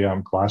like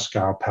the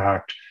Glasgow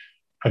Pact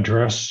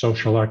addressed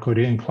social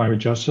equity and climate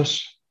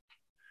justice?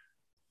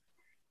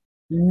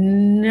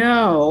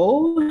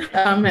 No.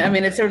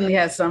 It certainly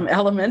has some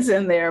elements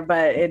in there,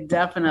 but it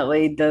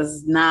definitely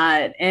does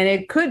not. And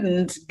it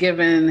couldn't,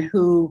 given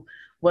who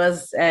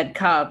was at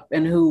COP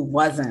and who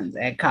wasn't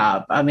at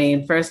COP.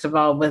 First of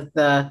all, with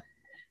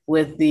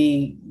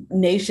the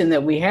nation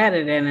that we had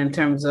it in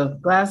terms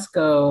of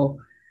Glasgow,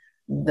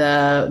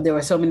 there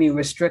were so many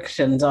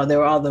restrictions, or there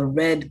were all the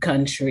red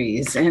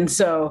countries. And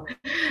so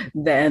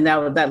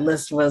that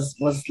list was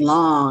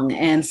long.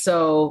 And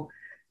so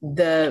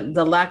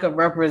the lack of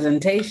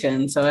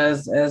representation. So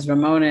as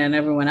Ramona and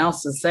everyone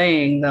else is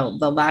saying,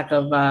 the lack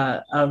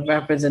of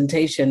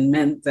representation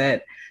meant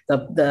that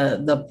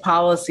the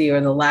policy or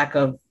the lack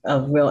of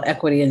real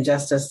equity and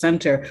justice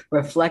center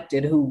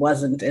reflected who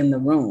wasn't in the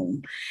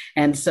room.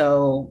 And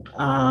so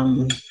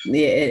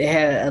it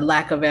had a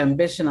lack of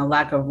ambition, a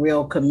lack of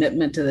real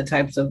commitment to the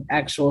types of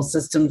actual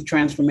systems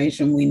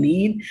transformation we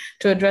need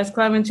to address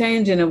climate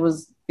change. And it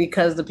was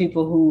because the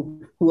people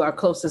who are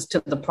closest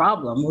to the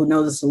problem, who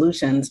know the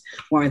solutions,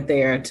 weren't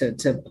there to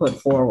put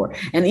forward.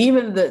 And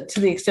even to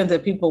the extent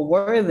that people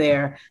were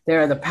there,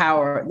 there's a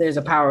power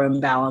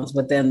imbalance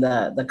within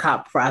the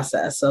COP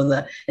process. So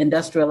the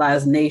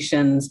industrialized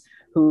nations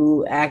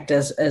who act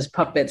as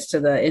puppets to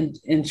the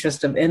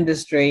interest of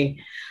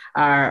industry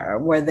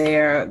were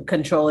there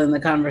controlling the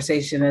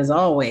conversation as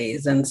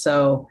always. And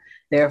so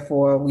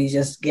Therefore, we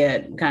just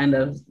get kind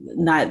of,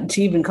 not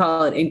to even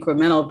call it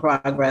incremental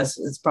progress,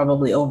 is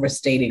probably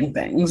overstating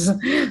things.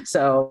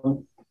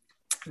 So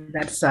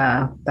that's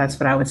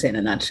what I would say in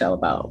a nutshell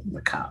about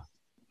the COP.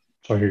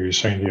 So here you're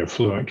saying the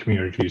affluent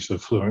communities, the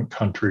affluent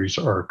countries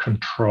are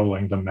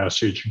controlling the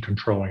message and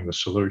controlling the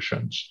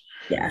solutions.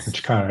 Yes.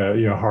 Which kind of,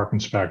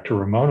 harkens back to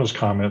Ramona's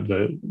comment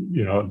that,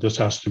 this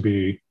has to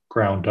be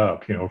ground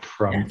up,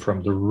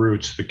 from the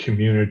roots. The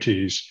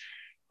communities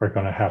are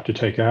going to have to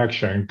take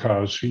action,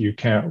 because you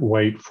can't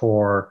wait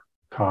for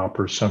COP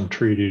or some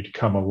treaty to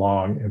come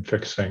along and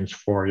fix things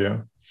for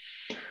you.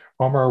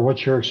 Omar,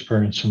 what's your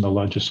experience in the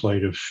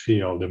legislative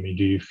field? I mean,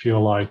 do you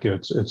feel like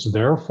it's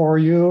there for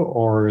you,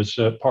 or is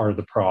it part of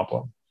the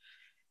problem?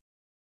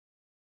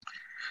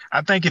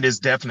 I think it is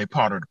definitely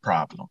part of the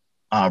problem,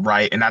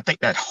 right? And I think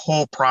that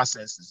whole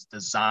process is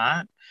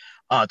designed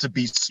to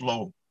be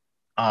slow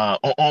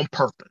on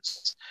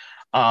purpose.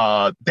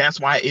 That's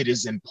why it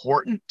is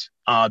important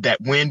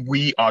that when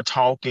we are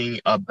talking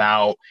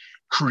about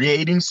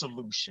creating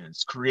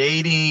solutions,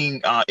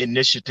 creating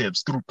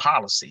initiatives through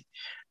policy,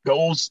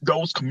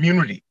 those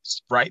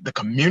communities, right? The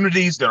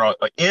communities that are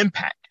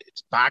impacted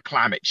by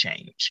climate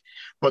change,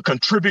 but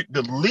contribute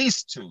the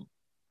least to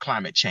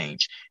climate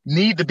change,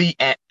 need to be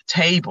at the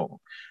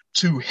table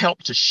to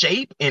help to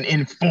shape and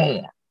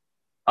inform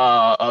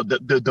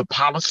the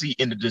policy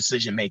in the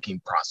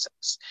decision-making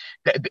process.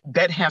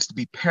 That has to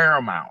be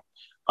paramount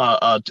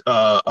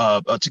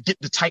to get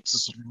the types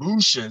of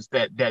solutions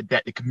that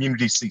the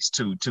community seeks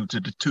to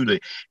the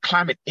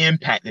climate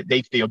impact that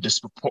they feel,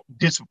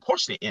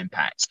 disproportionate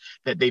impacts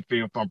that they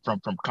feel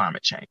from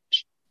climate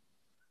change.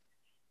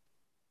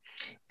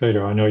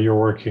 Beto, I know you're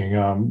working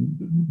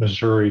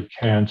Missouri,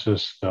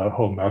 Kansas, the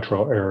whole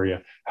metro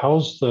area.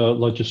 How's the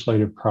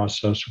legislative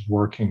process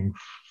working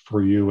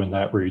for you in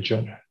that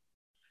region?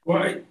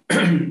 Well, I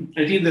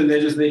think the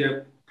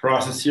legislative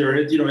process here,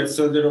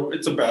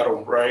 it's a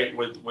battle, right?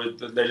 With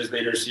the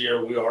legislators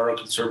here, we are a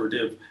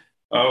conservative,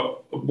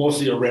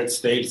 mostly a red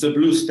state. It's a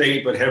blue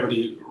state, but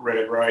heavily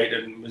red, right?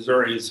 And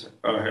Missouri is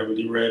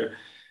heavily red.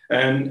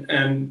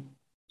 And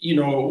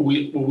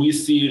we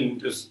see in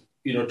this,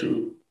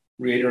 to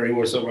reiterate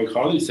what some of my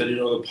colleagues said,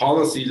 the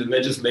policies and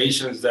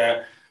legislations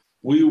that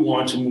we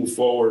want to move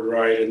forward,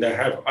 right? And that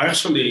have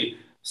actually,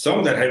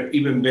 some that have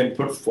even been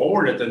put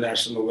forward at the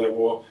national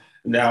level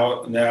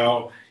now,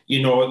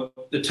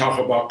 the talk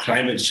about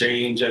climate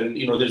change, and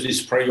there's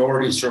these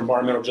priorities for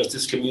environmental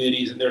justice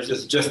communities, and there's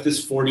this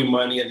Justice 40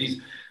 money and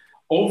these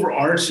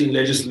overarching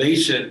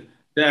legislation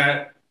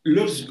that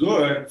looks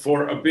good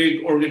for a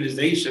big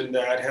organization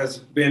that has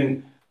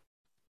been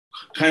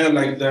kind of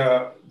like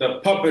the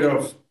puppet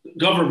of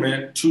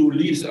government to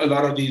lead a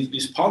lot of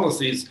these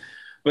policies.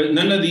 But a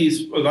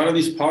lot of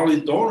these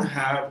policies don't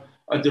have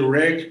a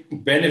direct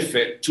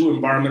benefit to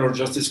environmental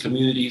justice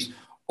communities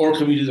or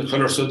communities of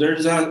color. So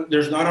there's not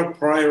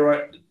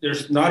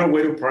a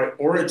way to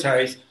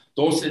prioritize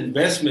those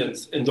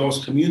investments in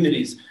those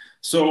communities.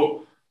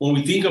 So when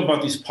we think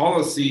about these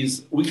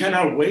policies, we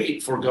cannot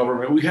wait for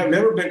government. We have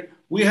never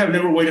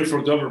waited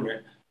for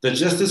government. The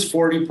Justice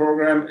 40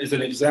 program is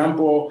an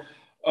example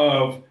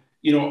of,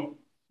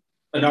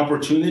 an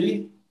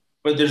opportunity,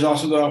 but there's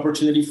also the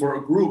opportunity for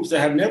groups that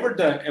have never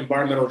done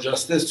environmental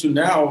justice to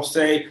now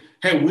say,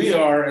 hey, we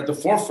are at the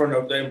forefront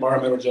of the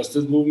environmental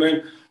justice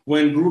movement,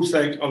 when groups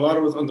like a lot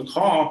of us on the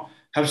call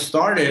have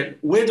started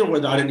with or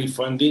without any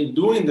funding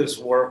doing this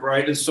work,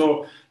 right? And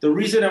so the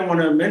reason I want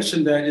to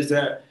mention that is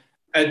that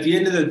at the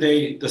end of the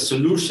day, the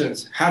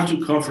solutions have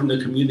to come from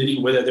the community,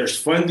 whether there's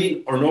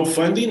funding or no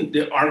funding,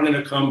 they are going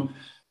to come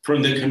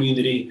from the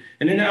community.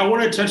 And then I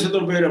want to touch a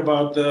little bit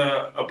about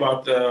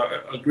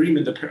the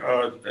agreement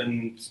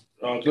in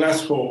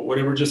Glasgow,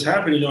 whatever just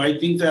happened. I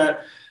think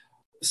that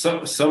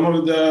some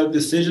of the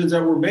decisions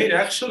that were made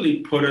actually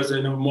put us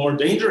in a more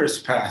dangerous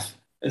path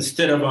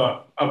instead of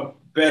a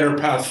better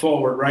path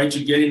forward, right,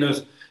 to getting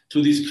us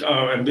to these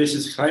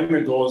ambitious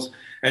climate goals.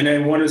 And I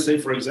want to say,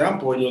 for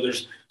example,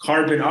 there's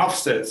carbon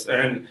offsets,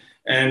 and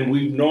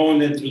we've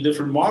known it through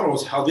different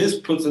models how this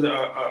puts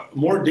a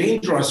more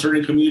danger on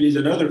certain communities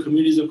and other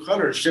communities of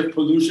color, shift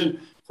pollution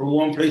from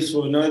one place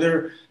to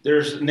another.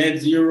 There's net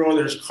zero,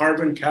 there's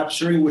carbon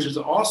capturing, which is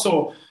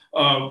also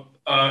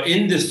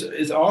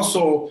is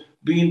also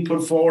being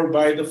put forward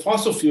by the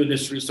fossil fuel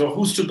industry. So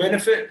who's to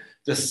benefit?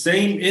 The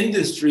same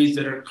industries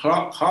that are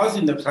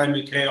causing the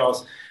climate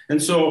chaos.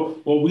 And so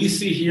what we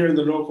see here in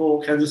the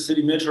local Kansas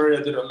City metro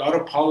area, that a lot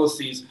of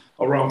policies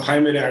around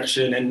climate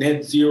action and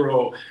net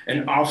zero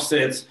and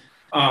offsets,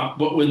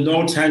 but with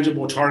no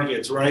tangible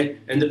targets, right?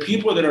 And the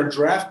people that are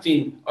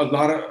drafting, a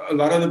lot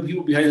of the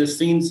people behind the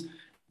scenes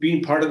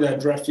being part of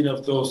that drafting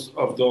of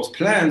those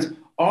plans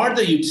are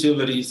the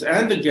utilities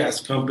and the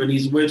gas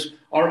companies, which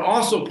are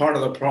also part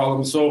of the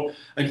problem. So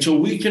until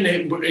we can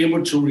be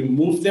able to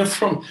remove them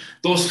from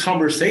those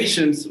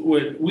conversations,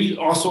 we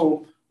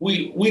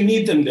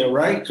need them there,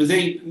 right? Because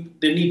they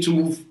need to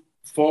move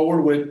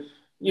forward with,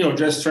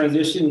 just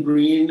transition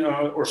green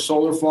or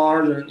solar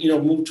farms,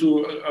 or move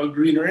to a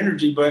greener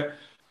energy. But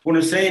what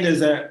I'm saying is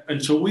that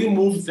until we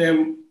move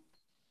them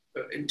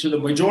to the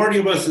majority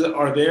of us that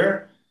are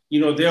there,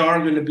 they are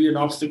going to be an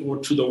obstacle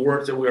to the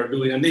work that we are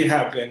doing, and they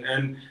have been.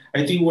 And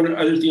I think one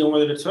other thing I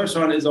wanted to touch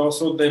on is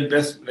also the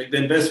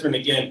investment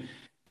again.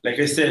 Like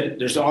I said,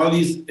 there's all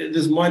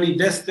this money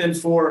destined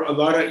for a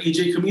lot of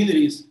EJ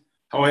communities.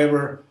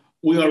 However,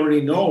 we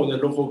already know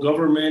that local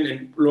government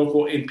and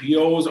local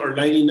NPOs are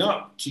lining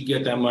up to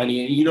get that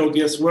money. And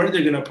guess where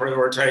they're going to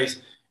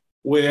prioritize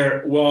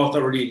where wealth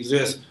already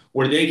exists,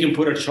 where they can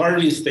put a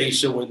charging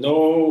station with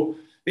no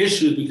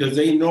issues because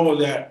they know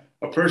that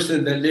a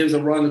person that lives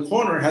around the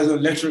corner has an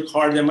electric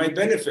car that might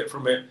benefit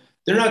from it.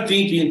 They're not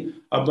thinking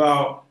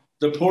about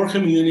the poor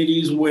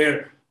communities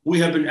where we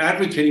have been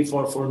advocating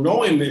for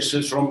no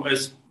emissions from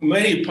as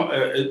many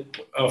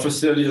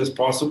facilities as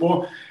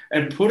possible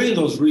and putting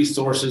those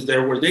resources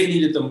there where they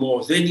need it the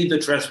most. They need the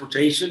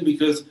transportation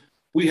because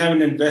we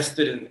haven't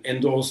invested in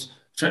those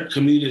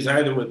communities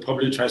either with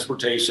public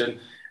transportation.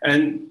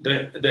 And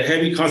the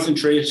heavy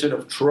concentration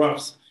of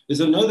trucks is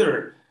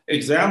another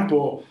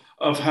example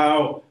of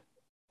how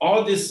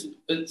all this,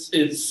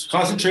 it's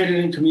concentrated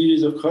in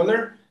communities of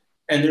color,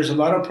 and there's a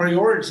lot of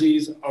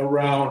priorities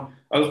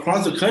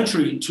across the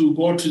country to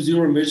go to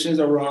zero emissions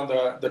around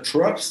the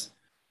trucks.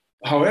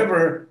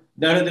 However,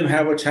 none of them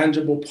have a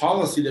tangible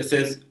policy that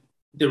says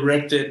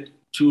directed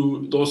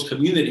to those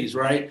communities,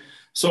 right?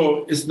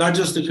 So it's not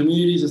just the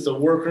communities, it's the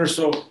workers.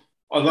 So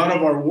a lot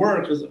of our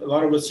work, a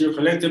lot of us here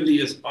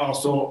collectively, is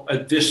also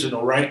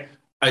additional, right?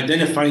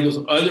 Identifying those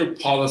other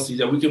policies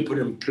that we can put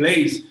in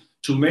place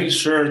to make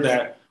sure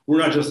that we're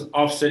not just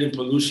offsetting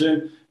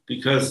pollution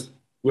because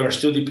we are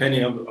still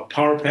depending on a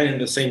power plant in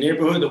the same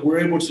neighborhood, that we're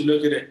able to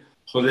look at it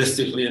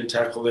holistically and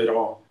tackle it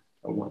all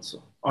at once.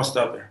 So I'll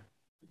stop there.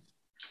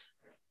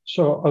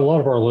 So a lot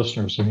of our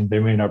listeners, they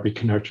may not be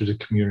connected to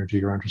the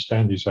community or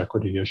understand these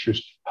equity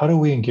issues. How do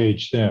we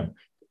engage them?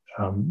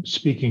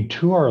 Speaking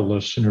to our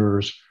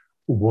listeners,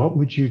 what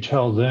would you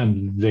tell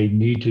them they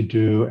need to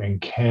do and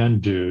can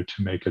do to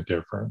make a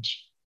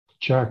difference?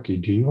 Jackie,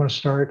 do you want to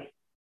start?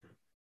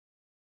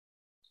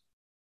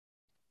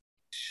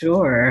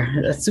 Sure.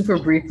 Super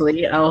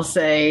briefly, I'll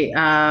say,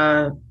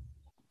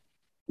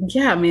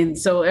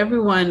 so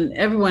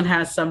everyone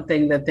has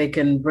something that they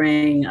can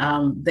bring,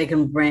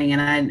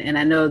 and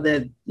I know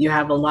that you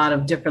have a lot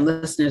of different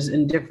listeners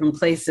in different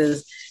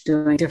places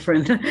doing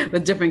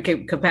with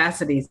different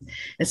capacities.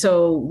 And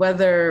so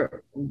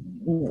whether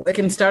it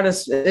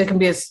can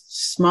be as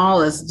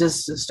small as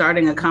just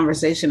starting a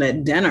conversation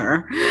at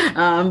dinner,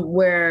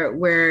 where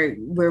we're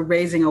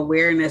raising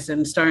awareness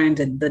and starting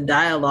the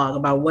dialogue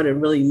about what it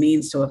really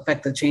means to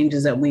affect the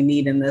changes that we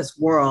need in this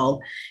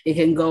world. It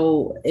can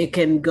go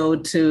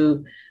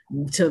to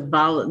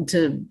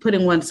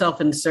putting oneself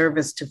in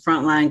service to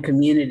frontline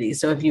communities.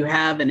 So if you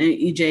have an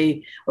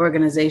EJ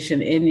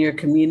organization in your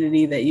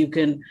community that you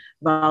can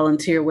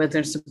volunteer with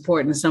or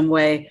support in some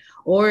way,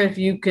 or if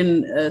you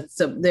can,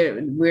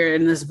 we're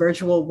in this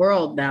virtual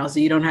world now,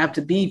 so you don't have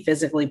to be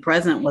physically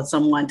present with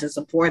someone to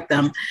support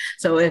them.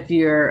 So if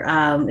you're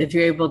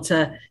able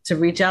to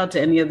reach out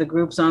to any of the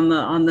groups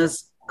on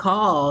this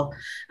call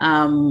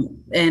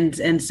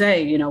and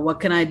say, what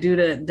can I do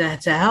to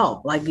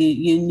help? Like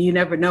you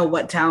never know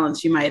what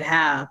talents you might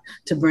have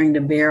to bring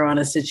to bear on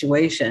a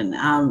situation,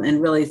 and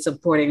really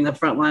supporting the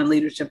frontline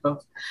leadership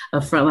of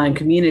frontline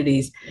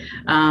communities.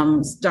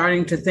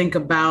 Starting to think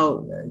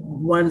about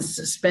one's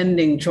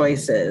spending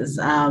choices.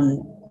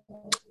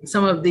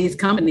 Some of these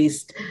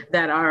companies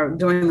that are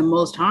doing the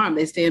most harm,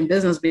 they stay in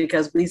business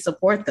because we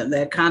support them.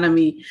 The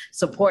economy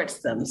supports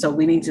them. So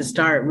we need to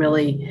start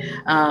really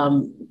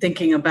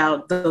thinking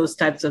about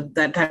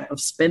that type of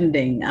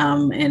spending,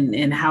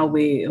 and how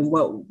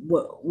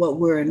what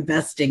we're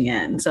investing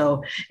in.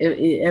 So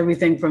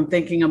everything from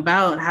thinking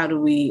about how do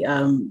we,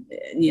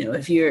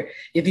 if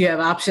you have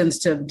options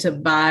to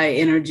buy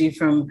energy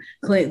through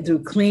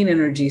clean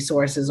energy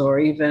sources, or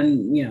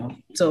even,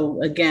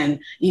 so again,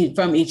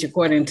 from each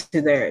according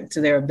to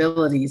their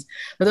abilities.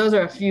 But those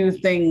are a few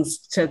things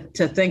to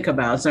think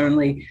about.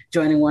 Certainly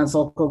joining one's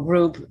local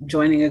group,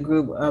 joining a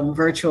group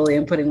virtually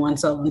and putting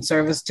oneself in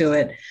service to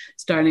it,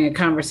 starting a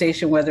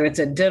conversation, whether it's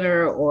at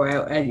dinner or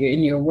in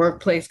your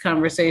workplace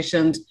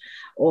conversations,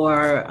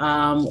 or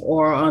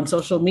on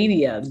social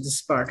media,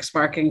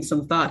 sparking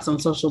some thoughts on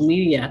social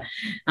media,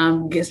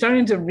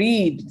 starting to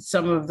read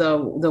some of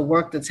the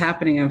work that's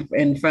happening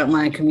in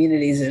frontline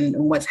communities and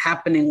what's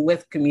happening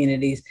with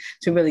communities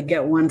to really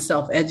get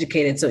oneself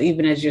educated. So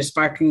even as you're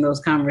sparking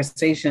those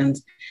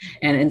conversations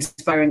and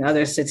inspiring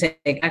others to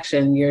take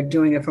action, you're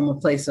doing it from a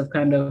place of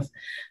kind of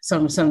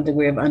some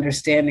degree of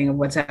understanding of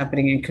what's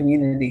happening in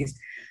communities.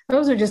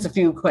 Those are just a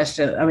few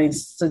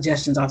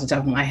suggestions off the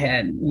top of my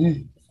head.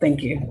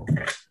 Thank you.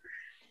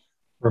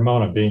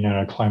 Ramona, being in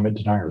a climate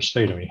denier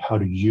state, how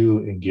do you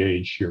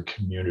engage your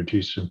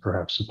communities and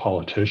perhaps the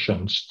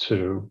politicians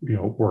to,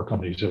 work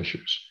on these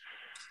issues?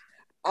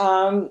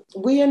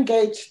 We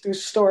engage through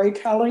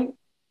storytelling,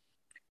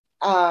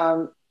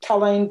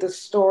 telling the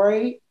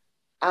story,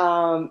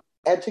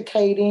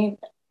 educating,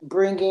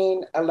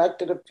 bringing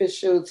elected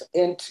officials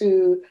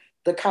into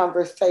the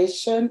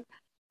conversation.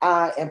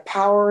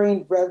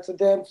 empowering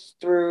residents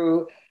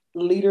through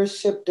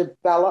leadership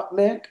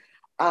development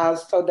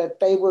so that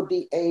they will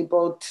be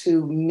able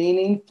to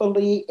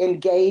meaningfully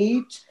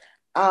engage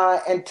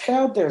and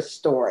tell their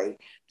story.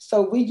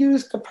 So we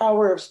use the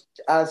power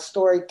of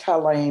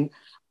storytelling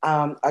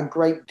a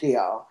great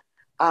deal.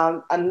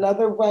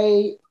 Another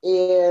way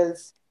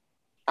is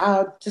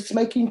just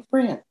making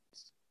friends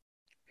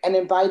and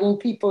inviting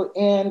people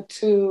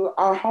into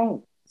our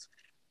homes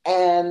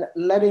and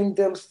letting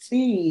them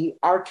see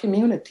our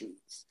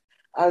communities.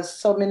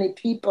 So many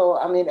people,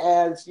 I mean,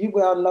 as you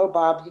well know,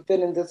 Bob, you've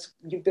been in this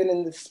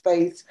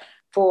space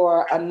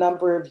for a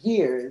number of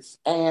years,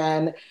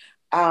 and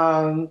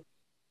the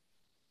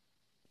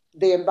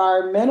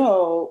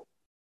environmental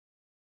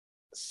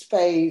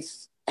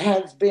space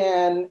has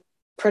been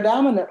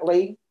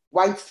predominantly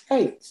white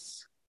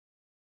space,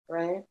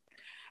 right?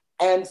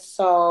 And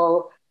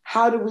so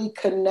how do we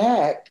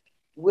connect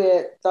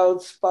with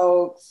those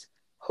folks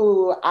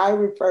who I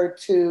refer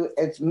to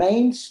as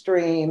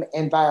mainstream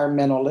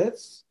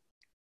environmentalists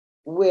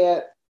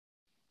with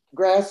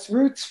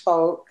grassroots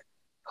folk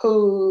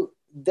who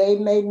they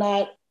may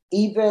not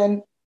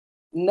even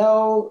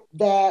know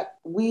that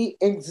we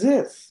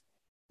exist,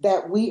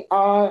 that we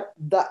are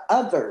the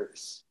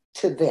others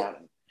to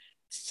them.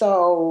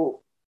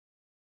 So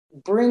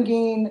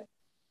bringing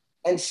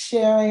and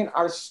sharing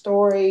our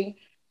story,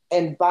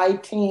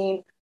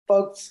 inviting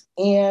folks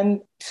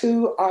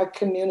into our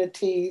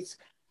communities,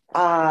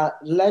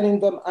 letting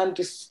them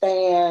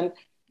understand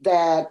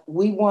that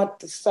we want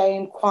the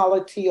same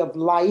quality of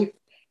life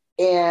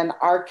in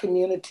our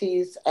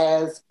communities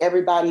as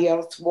everybody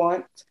else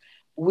wants.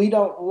 We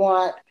don't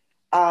want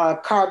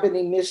carbon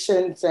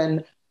emissions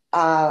and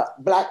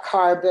black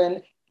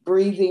carbon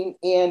breathing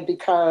in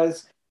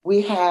because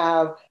we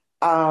have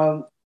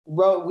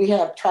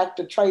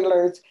tractor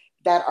trailers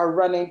that are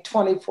running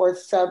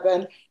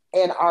 24/7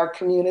 in our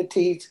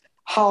communities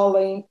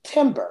hauling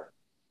timber,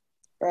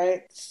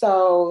 right?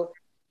 So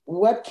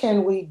what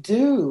can we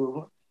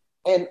do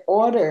in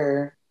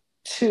order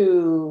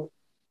to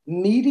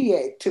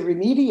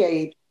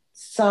remediate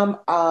some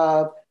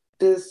of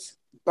this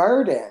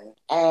burden?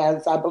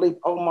 As I believe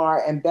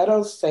Omar and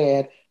Beto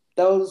said,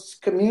 those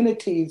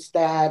communities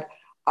that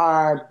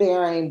are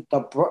bearing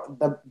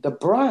the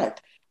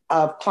brunt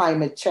of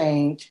climate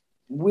change,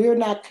 we're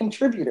not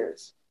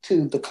contributors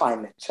to the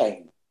climate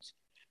change.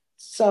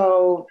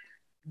 So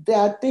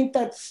I think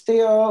that's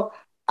still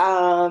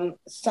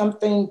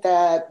something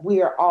that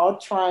we are all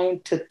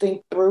trying to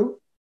think through.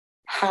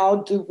 How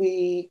do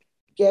we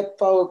get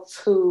folks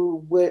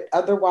who would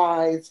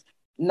otherwise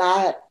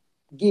not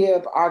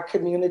give our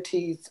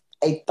communities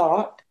a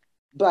thought,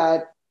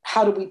 but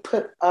how do we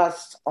put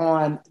us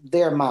on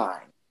their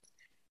mind?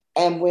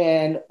 And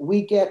when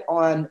we get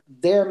on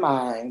their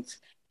minds,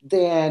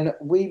 then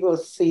we will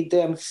see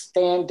them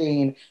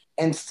standing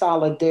in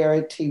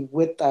solidarity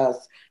with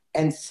us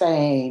and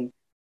saying,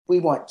 we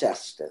want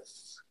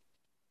justice.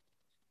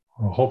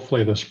 Well,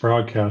 hopefully this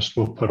broadcast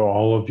will put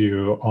all of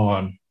you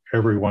on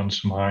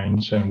everyone's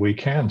minds and we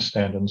can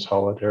stand in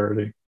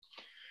solidarity.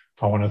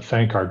 I want to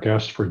thank our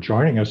guests for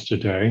joining us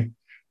today.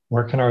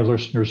 Where can our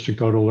listeners to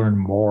go to learn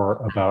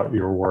more about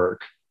your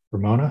work?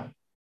 Ramona?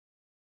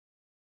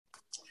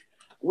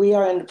 We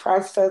are in the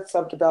process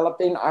of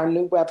developing our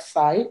new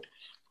website.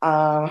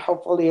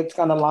 Hopefully it's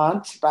going to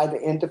launch by the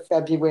end of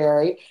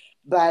February,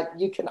 but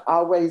you can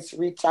always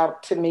reach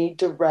out to me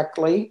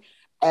directly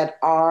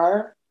at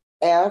rft,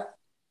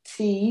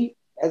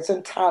 as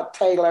in Todd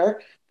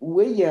Taylor,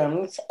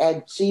 Williams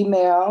at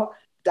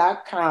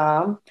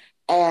gmail.com.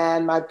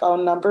 And my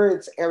phone number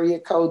is area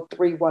code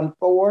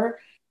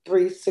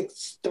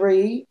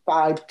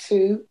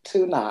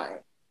 314-363-5229.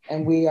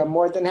 And we are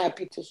more than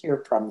happy to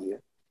hear from you.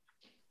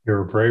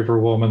 You're a braver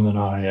woman than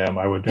I am.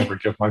 I would never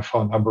give my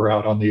phone number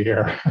out on the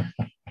air.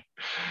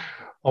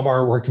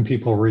 Omar, where can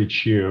people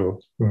reach you?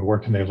 Where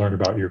can they learn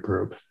about your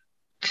group?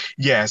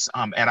 Yes,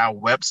 at our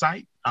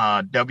website,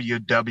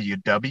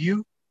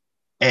 www.lam,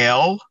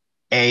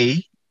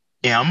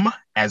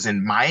 as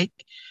in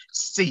Mike,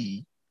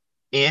 C,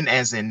 N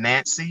as in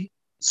Nancy,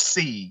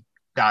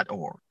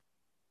 C.org.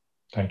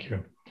 Thank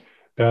you.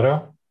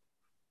 Beto?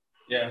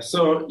 Yeah,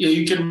 so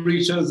you can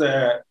reach us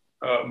at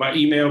my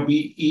email,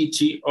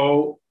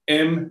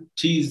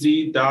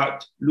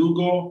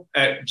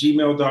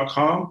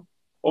 betomtz.lugo@gmail.com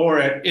or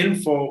at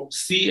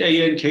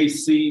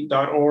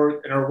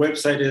info@cankc.org, and our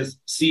website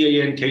is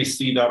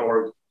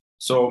cankc.org.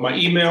 So my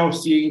email,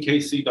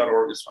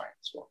 cankc.org, is fine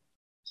as well.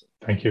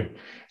 Thank you.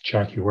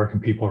 Jackie, where can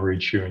people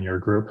reach you and your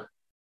group?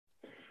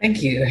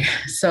 Thank you.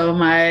 So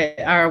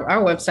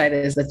our website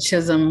is the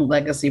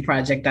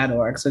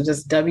ChisholmLegacyProject.org. So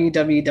just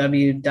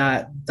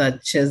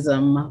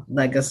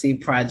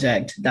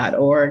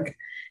www.thechisholmlegacyproject.org.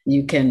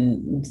 You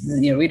can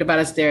read about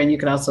us there, and you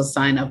can also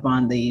sign up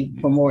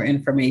for more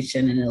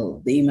information,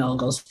 and the email will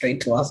go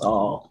straight to us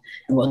all,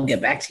 and we'll get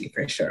back to you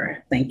for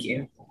sure. Thank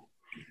you.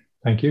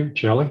 Thank you.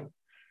 Jelly?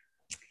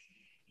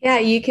 Yeah,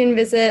 you can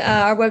visit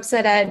our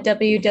website at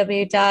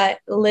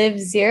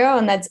www.livzero,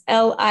 and that's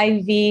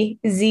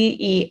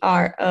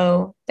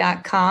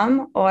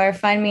LIVZERO.com, or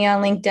find me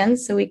on LinkedIn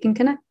so we can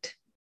connect.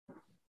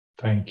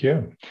 Thank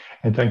you.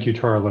 And thank you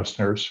to our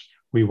listeners.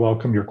 We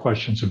welcome your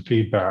questions and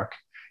feedback.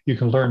 You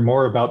can learn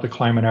more about the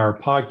Climate Hour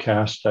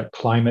podcast at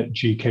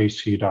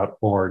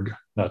climategkc.org.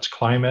 That's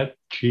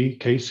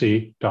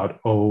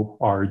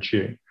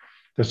climategkc.org.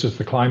 This is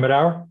the Climate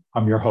Hour.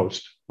 I'm your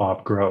host,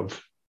 Bob Grove.